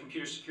happens in the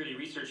computer security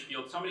research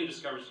field, somebody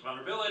discovers a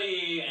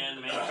vulnerability and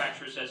the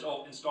manufacturer says,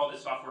 oh, install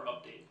this software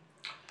update.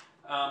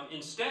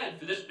 Instead,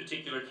 for this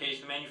particular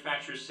case, the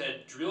manufacturer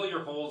said, drill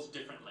your holes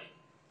differently.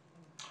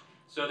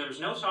 So there was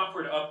no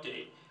software to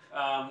update.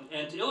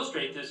 And to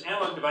illustrate this,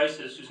 Analog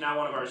Devices, who's now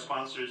one of our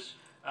sponsors,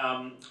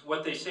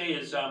 what they say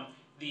is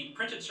the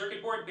printed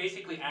circuit board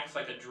basically acts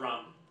like a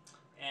drum.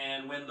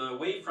 And when the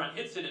wavefront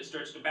hits it, it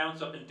starts to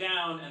bounce up and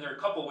down, and there are a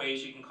couple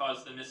ways you can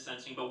cause the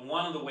missensing, but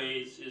one of the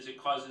ways is it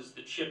causes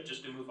the chip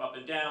just to move up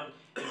and down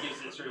and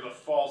gives it sort of a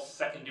false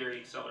secondary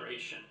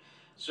acceleration.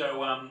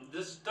 So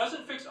this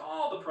doesn't fix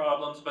all the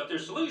problems, but their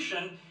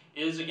solution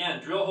is,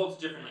 again, drill holes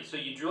differently. So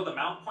you drill the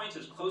mount points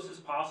as close as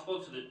possible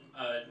to the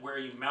where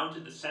you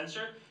mounted the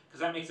sensor, because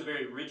that makes a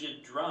very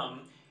rigid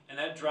drum, and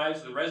that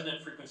drives the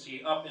resonant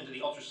frequency up into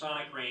the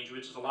ultrasonic range,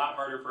 which is a lot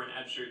harder for an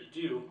adversary to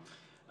do.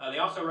 They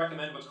also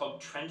recommend what's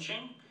called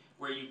trenching,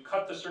 where you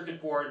cut the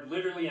circuit board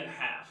literally in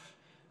half.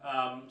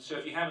 So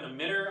if you have an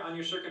emitter on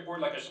your circuit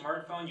board like a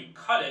smartphone, you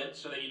cut it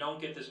so that you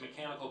don't get this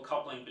mechanical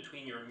coupling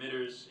between your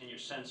emitters and your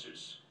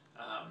sensors.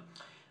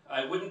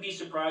 I wouldn't be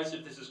surprised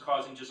if this is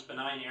causing just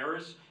benign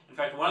errors. In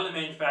fact, one of the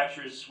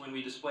manufacturers, when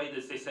we displayed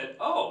this, they said,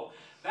 oh,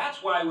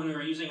 that's why when we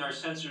were using our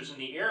sensors in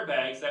the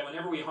airbags, that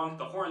whenever we honked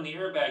the horn, the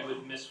airbag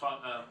would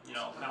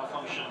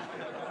malfunction.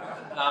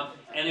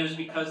 And it was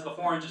because the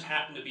horn just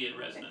happened to be at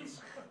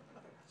resonance.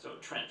 So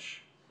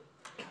trench.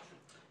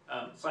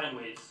 Sine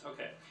waves,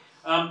 okay.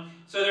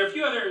 So there are a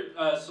few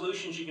other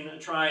solutions you can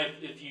try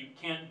if you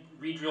can't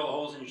re-drill the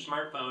holes in your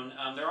smartphone.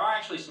 There are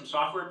actually some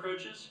software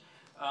approaches.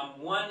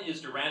 One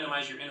is to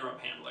randomize your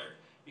interrupt handler,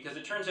 because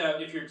it turns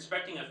out if you're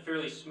expecting a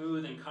fairly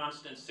smooth and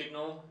constant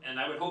signal, and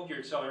I would hope your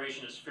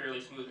acceleration is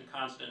fairly smooth and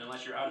constant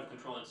unless you're out of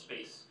control in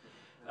space,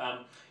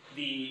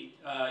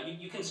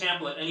 you can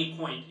sample at any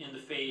point in the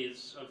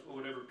phase of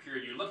whatever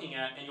period you're looking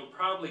at, and you'll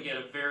probably get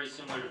a very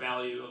similar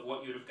value of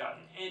what you'd have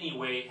gotten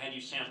anyway had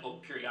you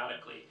sampled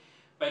periodically.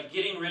 By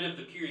getting rid of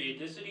the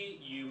periodicity,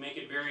 you make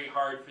it very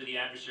hard for the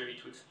adversary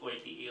to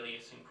exploit the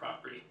aliasing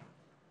property.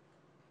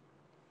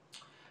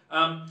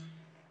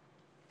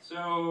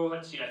 So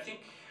let's see, I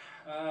think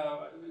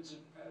it's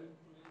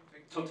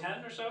till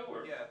 10 or so?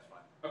 Or? Yeah, that's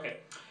fine. Okay.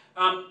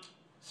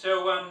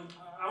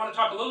 I want to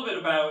talk a little bit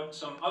about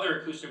some other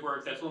acoustic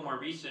work that's a little more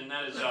recent, and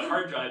that is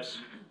hard drives.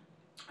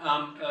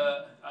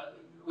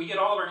 We get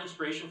all of our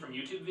inspiration from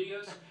YouTube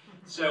videos.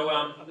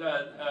 So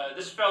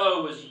this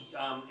fellow was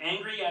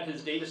angry at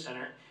his data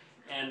center,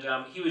 and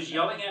he was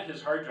yelling at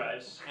his hard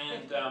drives,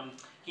 and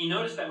he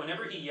noticed that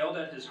whenever he yelled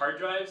at his hard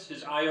drives,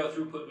 his I/O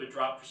throughput would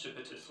drop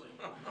precipitously.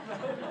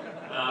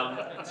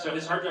 So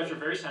his hard drives are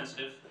very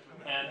sensitive,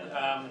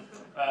 and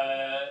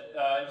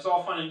it was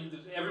all fun, and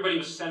everybody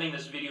was sending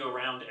this video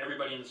around to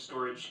everybody in the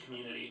storage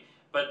community.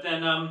 But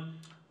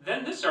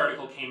then this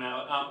article came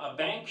out. A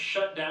bank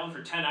shut down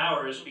for 10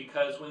 hours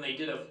because when they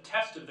did a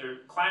test of their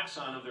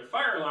klaxon of their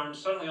fire alarms,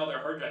 suddenly all their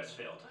hard drives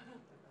failed.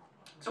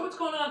 So what's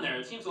going on there?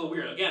 It seems a little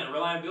weird. Again, a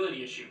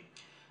reliability issue.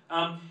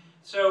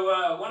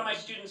 So one of my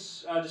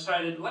students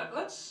decided,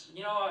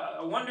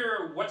 I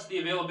wonder what's the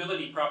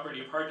availability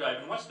property of hard drive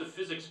and what's the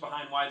physics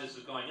behind why this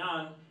is going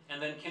on,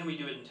 and then can we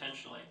do it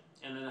intentionally?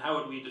 And then how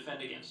would we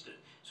defend against it?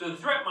 So the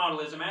threat model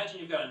is, imagine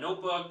you've got a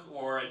notebook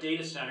or a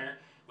data center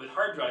with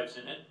hard drives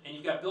in it, and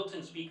you've got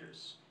built-in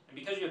speakers. And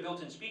because you have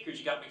built-in speakers,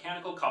 you've got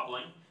mechanical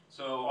coupling,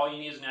 so all you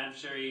need is an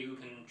adversary who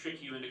can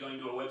trick you into going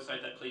to a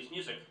website that plays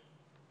music.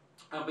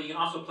 But you can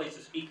also place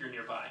a speaker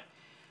nearby.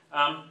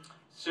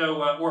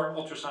 Or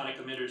ultrasonic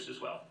emitters as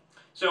well.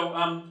 So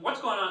what's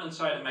going on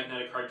inside a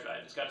magnetic hard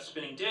drive? It's got a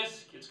spinning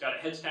disk, it's got a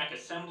head stack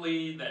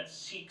assembly that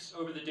seeks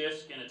over the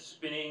disk, and it's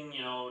spinning,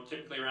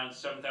 typically around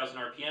 7,000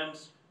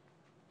 RPMs.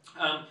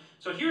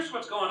 So here's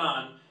what's going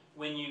on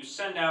when you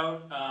send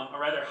out a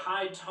rather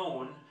high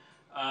tone.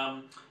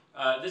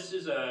 This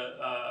is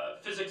a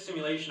physics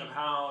simulation of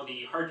how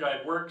the hard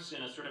drive works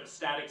in a sort of a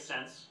static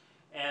sense.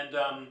 And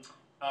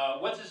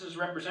what this is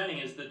representing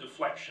is the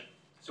deflection.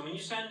 So when you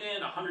send in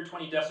a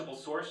 120 decibel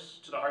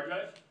source to the hard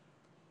drive,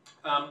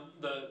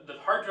 the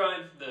hard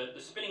drive, the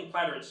spinning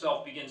platter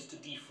itself begins to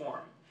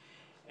deform.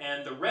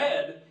 And the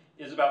red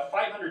is about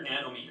 500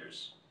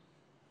 nanometers.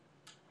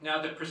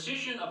 Now the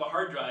precision of a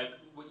hard drive,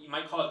 you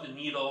might call it the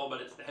needle,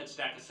 but it's the head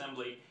stack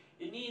assembly,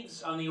 it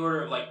needs on the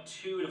order of like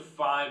 2 to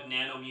 5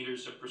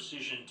 nanometers of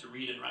precision to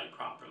read and write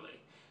properly.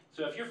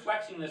 So if you're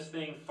flexing this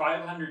thing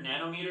 500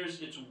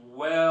 nanometers, it's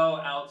well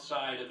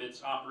outside of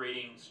its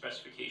operating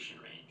specification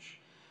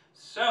range.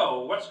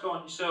 So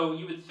so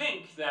you would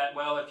think that,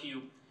 well, if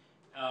you,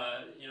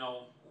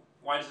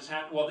 why does this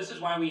happen? Well, this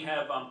is why we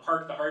have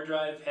parked the hard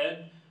drive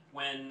head.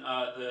 When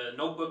the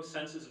notebook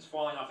senses it's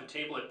falling off a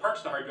table, it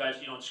parks the hard drive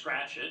so you don't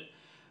scratch it.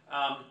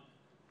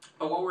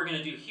 But what we're going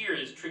to do here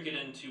is trick it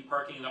into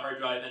parking the hard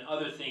drive and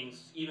other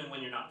things even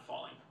when you're not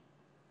falling.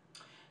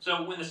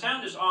 So when the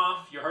sound is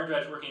off, your hard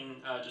drive's working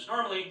just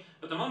normally,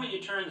 but the moment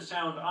you turn the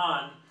sound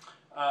on,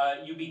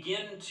 you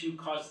begin to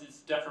cause this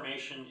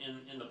deformation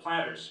in the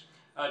platters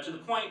to the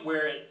point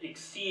where it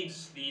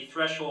exceeds the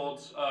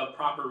thresholds of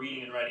proper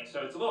reading and writing.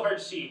 So it's a little hard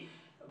to see,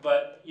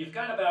 but you've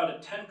got about a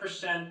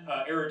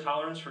 10% error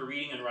tolerance for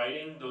reading and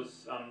writing,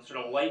 those sort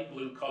of light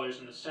blue colors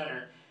in the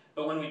center.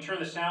 But when we turn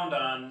the sound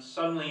on,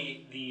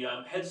 suddenly the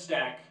head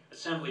stack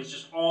assembly is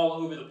just all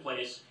over the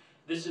place.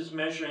 This is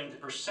measuring the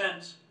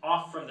percent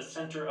off from the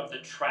center of the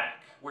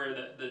track, where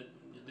the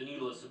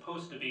needle is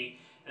supposed to be,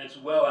 and it's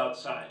well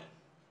outside.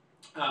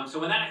 So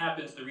when that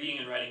happens, the reading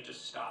and writing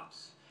just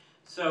stops.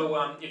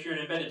 So if you're an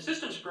embedded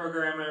systems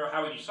programmer,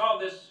 how would you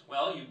solve this?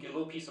 Well, you get a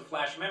little piece of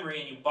flash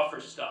memory and you buffer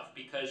stuff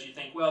because you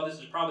think, well, this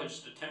is probably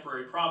just a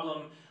temporary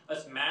problem.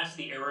 Let's mask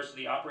the errors so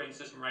the operating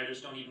system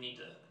writers don't even need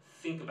to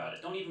think about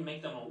it. Don't even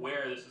make them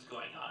aware this is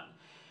going on.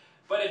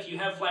 But if you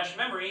have flash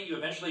memory, you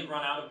eventually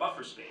run out of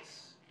buffer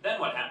space. Then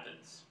what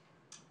happens?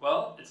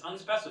 Well, it's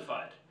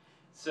unspecified.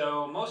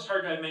 So most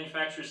hard drive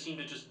manufacturers seem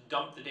to just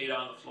dump the data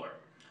on the floor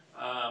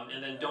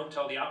and then don't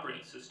tell the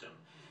operating system.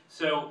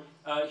 So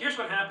here's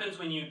what happens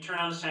when you turn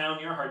on the sound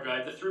in your hard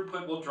drive. The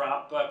throughput will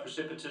drop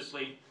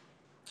precipitously.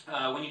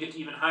 When you get to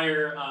even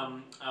higher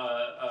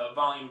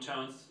volume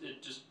tones,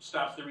 it just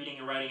stops the reading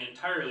and writing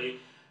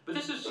entirely. But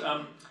this is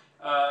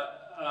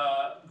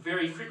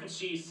very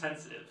frequency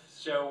sensitive.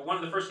 So one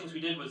of the first things we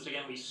did was,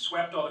 again, we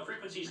swept all the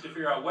frequencies to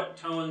figure out what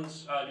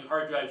tones do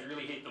hard drives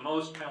really hate the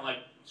most, kind of like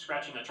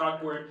scratching a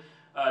chalkboard.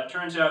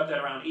 Turns out that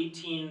around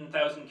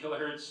 18,000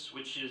 kilohertz,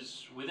 which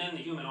is within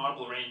the human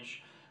audible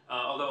range,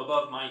 although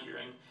above my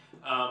hearing,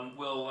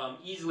 will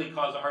easily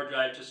cause a hard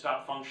drive to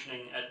stop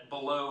functioning at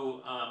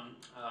below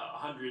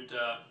 100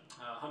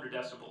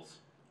 decibels.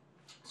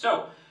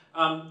 So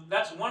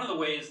that's one of the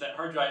ways that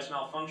hard drives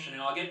malfunction,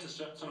 and I'll get to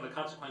some of the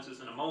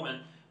consequences in a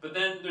moment. But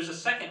then there's a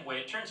second way.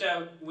 It turns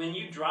out when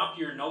you drop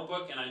your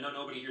notebook, and I know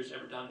nobody here has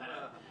ever done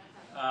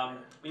that,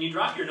 when you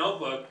drop your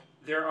notebook,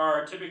 there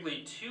are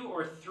typically 2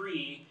 or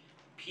 3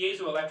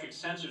 piezoelectric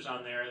sensors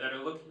on there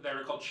that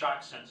are called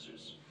shock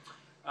sensors.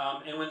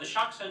 And when the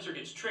shock sensor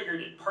gets triggered,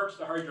 it parks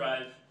the hard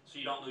drive so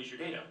you don't lose your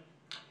data.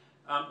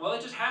 Well,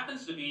 it just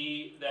happens to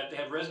be that they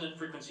have resonant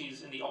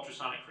frequencies in the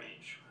ultrasonic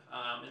range.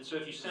 And so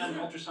if you send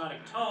ultrasonic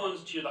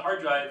tones to the hard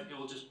drive, it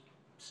will just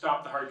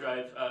stop the hard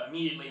drive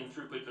immediately and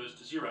throughput goes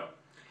to 0.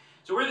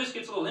 So where this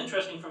gets a little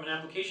interesting from an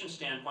application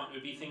standpoint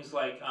would be things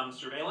like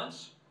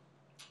surveillance.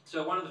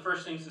 So one of the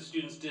first things the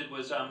students did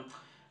was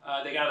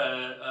they got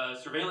a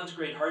surveillance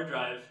grade hard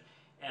drive,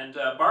 and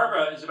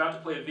Barbara is about to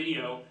play a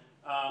video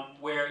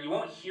where you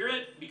won't hear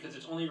it because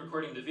it's only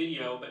recording the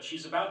video, but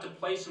she's about to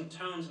play some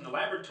tones in the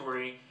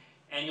laboratory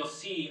and you'll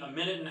see a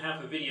minute and a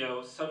half of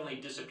video suddenly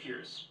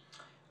disappears.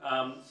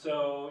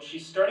 So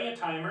she's starting a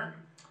timer,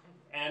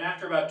 and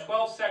after about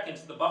 12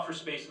 seconds the buffer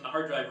space in the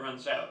hard drive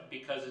runs out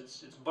because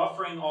it's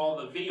buffering all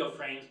the video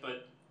frames,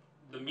 but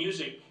the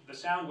music, the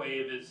sound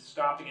wave, is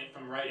stopping it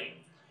from writing.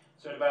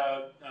 So at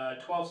about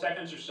 12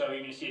 seconds or so, you're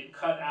going to see it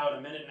cut out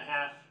a minute and a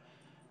half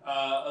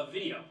of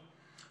video.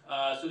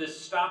 So this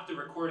stopped the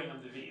recording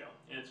of the video,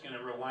 and it's going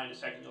to rewind a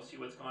second. You'll see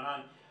what's going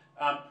on.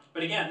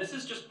 But again, this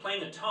is just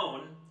playing a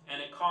tone,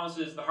 and it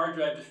causes the hard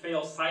drive to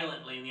fail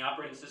silently, and the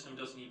operating system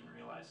doesn't even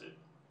realize it.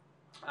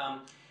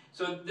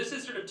 So this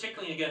is sort of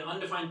tickling, again,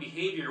 undefined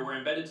behavior where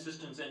embedded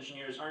systems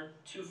engineers aren't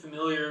too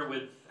familiar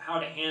with how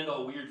to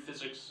handle weird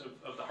physics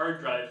of the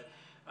hard drive.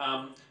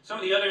 Some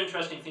of the other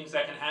interesting things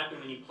that can happen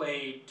when you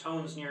play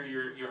tones near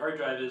your hard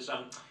drive is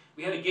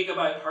we had a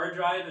gigabyte hard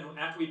drive, and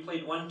after we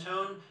played one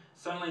tone,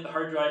 suddenly the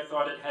hard drive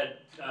thought it had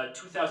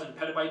 2,000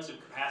 petabytes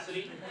of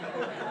capacity.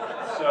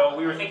 So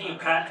we were thinking of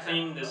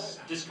patenting this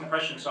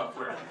discompression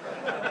software.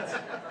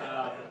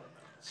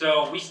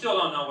 So we still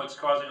don't know what's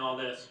causing all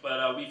this,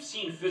 but we've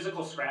seen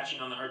physical scratching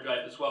on the hard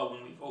drive as well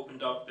when we've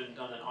opened up and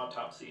done an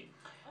autopsy.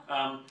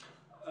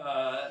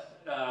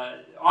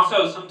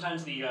 Also,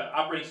 sometimes the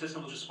operating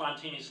system will just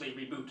spontaneously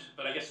reboot,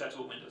 but I guess that's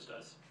what Windows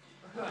does.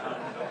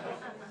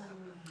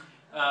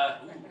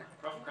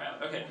 Rough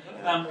crowd. Okay.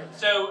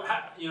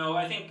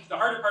 I think the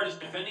harder part is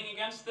defending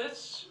against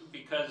this,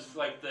 because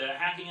like the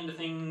hacking into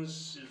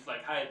things is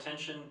like high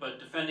attention, but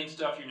defending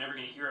stuff you're never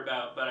going to hear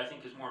about, but I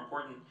think is more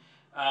important.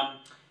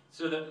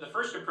 So the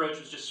first approach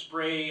was just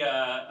spray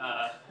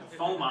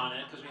foam on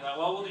it, because we thought,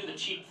 well, we'll do the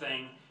cheap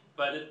thing,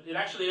 but it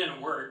actually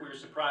didn't work. We were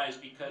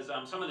surprised because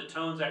some of the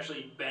tones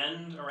actually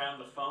bend around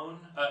the foam,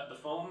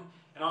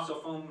 and also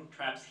foam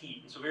traps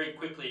heat, and so very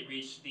quickly it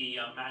reached the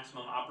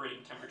maximum operating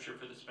temperature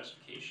for the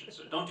specification.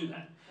 So don't do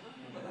that.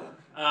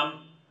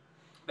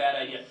 Bad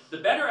idea. The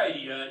better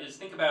idea is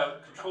think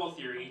about control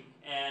theory,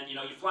 and you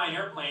fly an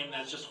airplane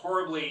that's just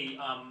horribly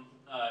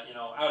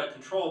out of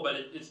control, but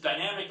it's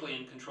dynamically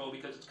in control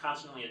because it's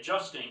constantly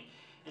adjusting.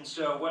 And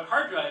so what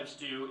hard drives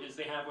do is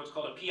they have what's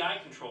called a PI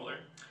controller,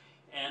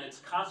 and it's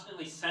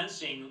constantly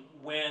sensing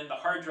when the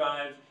hard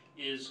drive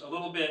is a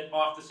little bit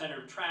off the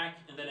center of track,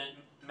 and then it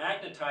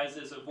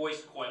magnetizes a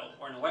voice coil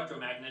or an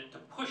electromagnet to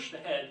push the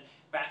head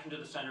back into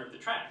the center of the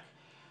track.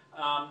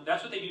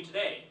 That's what they do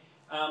today.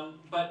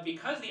 But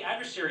because the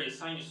adversary is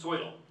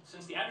sinusoidal,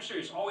 since the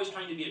adversary is always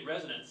trying to be at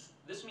resonance,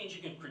 this means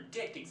you can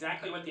predict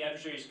exactly what the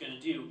adversary is going to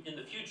do in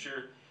the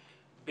future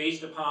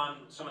based upon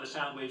some of the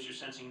sound waves you're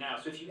sensing now.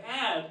 So if you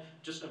add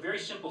just a very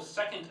simple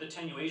second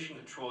attenuation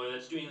controller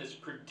that's doing this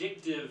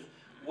predictive,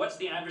 what's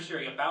the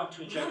adversary about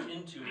to inject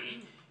into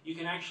me, you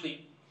can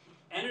actually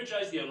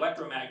energize the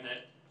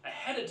electromagnet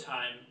ahead of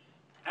time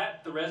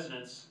at the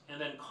resonance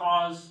and then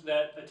cause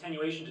that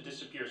attenuation to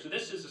disappear. So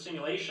this is a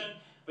simulation,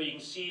 but you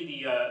can see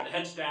the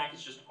head stack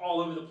is just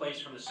all over the place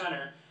from the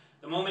center.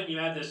 The moment you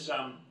add this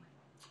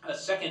a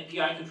second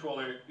PI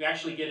controller, you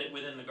actually get it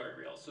within the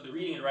guardrails. So the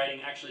reading and writing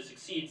actually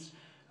succeeds.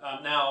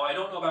 Now, I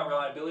don't know about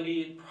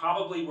reliability.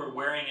 Probably we're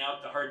wearing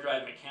out the hard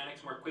drive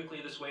mechanics more quickly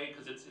this way,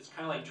 because it's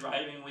kind of like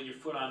driving with your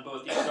foot on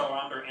both the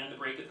accelerometer and the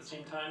brake at the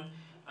same time.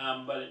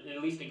 But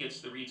at least it gets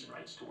the reads and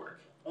writes to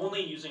work,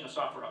 only using a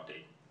software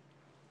update.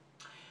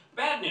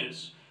 Bad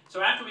news.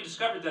 So after we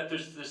discovered that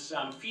there's this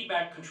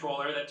feedback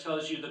controller that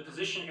tells you the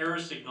position error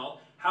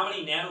signal, how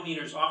many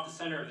nanometers off the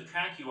center of the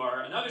track you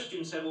are, another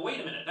student said, well, wait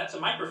a minute, that's a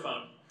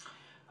microphone.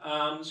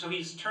 So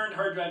he's turned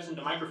hard drives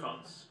into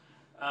microphones.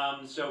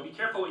 So be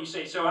careful what you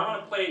say. So I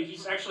want to play,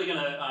 he's actually going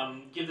to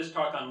give this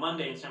talk on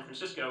Monday in San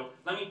Francisco.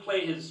 Let me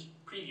play his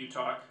preview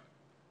talk.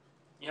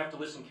 You have to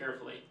listen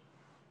carefully.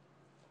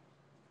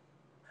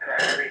 Trying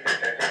to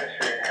research and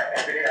demonstrate how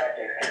everyday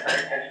objects can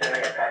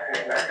unintentionally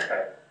approximate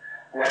microphones.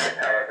 Weapons,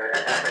 however,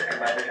 is that they can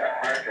leverage a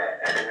hard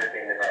drive as a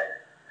listening device.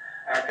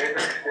 Our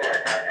paper explores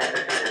how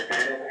adversary with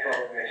digital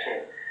control of the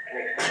machine can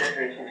extend its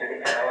reach into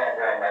the analog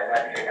realm by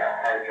leveraging a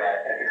hard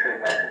drive as a crude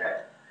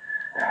microphone.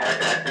 The hard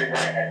drive read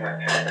write has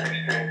much of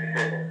extreme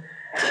precision,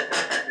 and it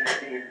sometimes is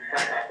to use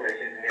flash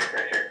operations near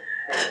pressure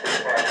and a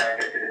football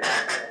target to the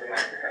backbone of the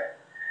microphone.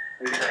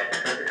 We developed a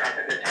further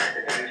concept of chat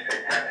that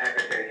demonstrates how an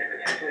adversary can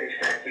potentially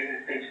extract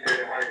human speech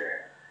through the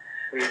hardware.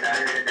 We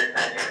evaluated this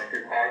side channel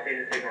through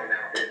qualitative signal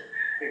analysis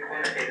and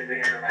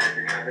quantitatively analyzed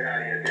recovered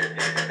audio to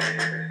objective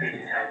measure for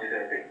speech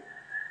intelligibility.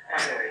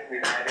 Finally, we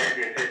validated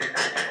the acoustic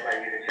side channel by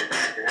using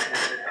CubeSats to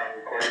recognize the sound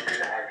recorded through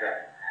the hard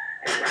drive.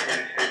 And by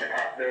demonstrating the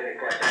possibility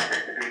for a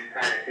software to boost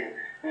privacy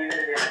even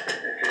in the absence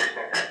of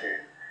traditional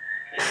sensors.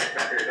 Curious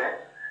about the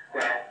results?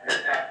 Well, the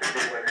top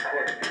video was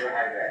recorded through the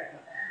hard drive.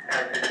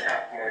 Now to the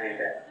top for more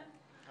detail.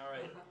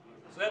 Alright,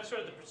 so that's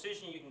sort of the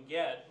precision you can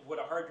get,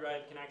 what a hard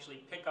drive can actually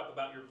pick up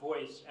about your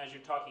voice as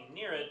you're talking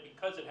near it,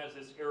 because it has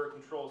this error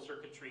control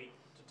circuitry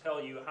to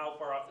tell you how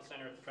far off the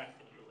center of the track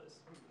the needle is.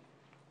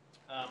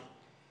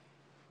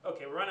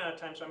 Okay, we're running out of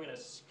time, so I'm going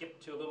to skip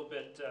to a little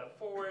bit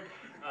forward.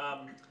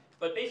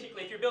 But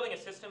basically, if you're building a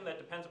system that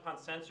depends upon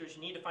sensors,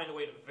 you need to find a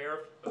way to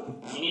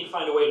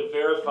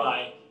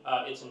verify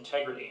its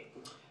integrity.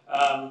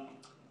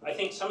 I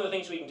think some of the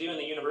things we can do in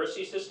the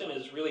university system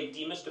is really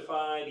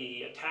demystify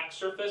the attack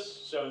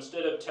surface. So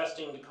instead of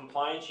testing the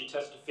compliance, you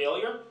test a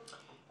failure.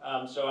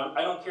 So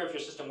I don't care if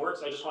your system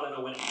works, I just want to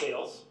know when it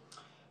fails.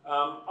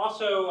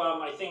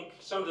 I think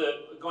some of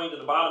going to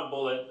the bottom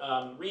bullet,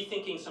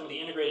 rethinking some of the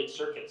integrated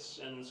circuits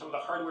and some of the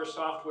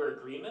hardware-software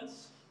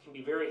agreements can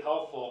be very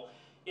helpful.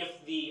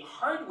 If the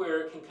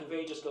hardware can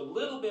convey just a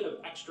little bit of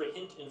extra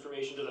hint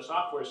information to the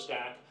software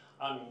stack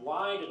on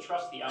why to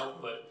trust the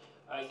output,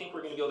 I think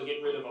we're going to be able to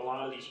get rid of a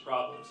lot of these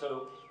problems.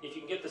 So if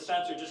you can get the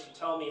sensor just to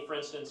tell me, for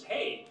instance,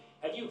 hey,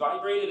 have you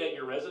vibrated at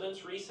your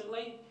residence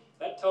recently?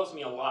 That tells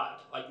me a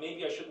lot. Like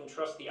maybe I shouldn't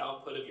trust the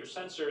output of your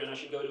sensor and I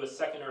should go to a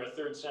second or a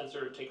third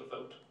sensor and take a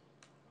vote.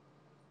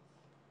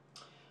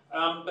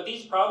 But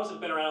these problems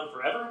have been around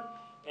forever,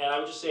 and I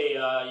would just say,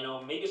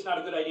 maybe it's not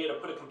a good idea to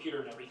put a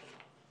computer in everything.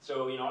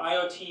 So,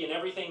 IoT and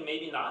everything,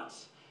 maybe not.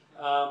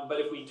 But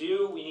if we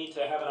do, we need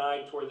to have an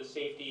eye toward the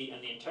safety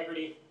and the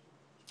integrity.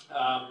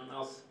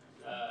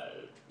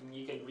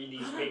 You can read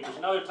these papers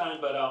another time,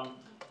 but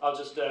I'll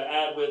just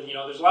add with,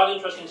 there's a lot of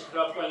interesting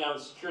stuff going on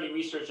with security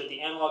research at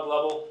the analog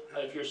level.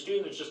 If you're a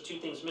student, there's just two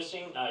things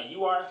missing.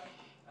 You are.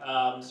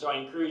 So I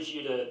encourage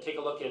you to take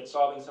a look at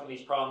solving some of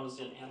these problems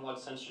in analog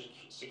sensor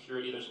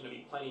security. There's going to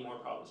be plenty more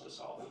problems to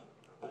solve.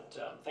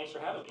 But thanks for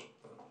having me.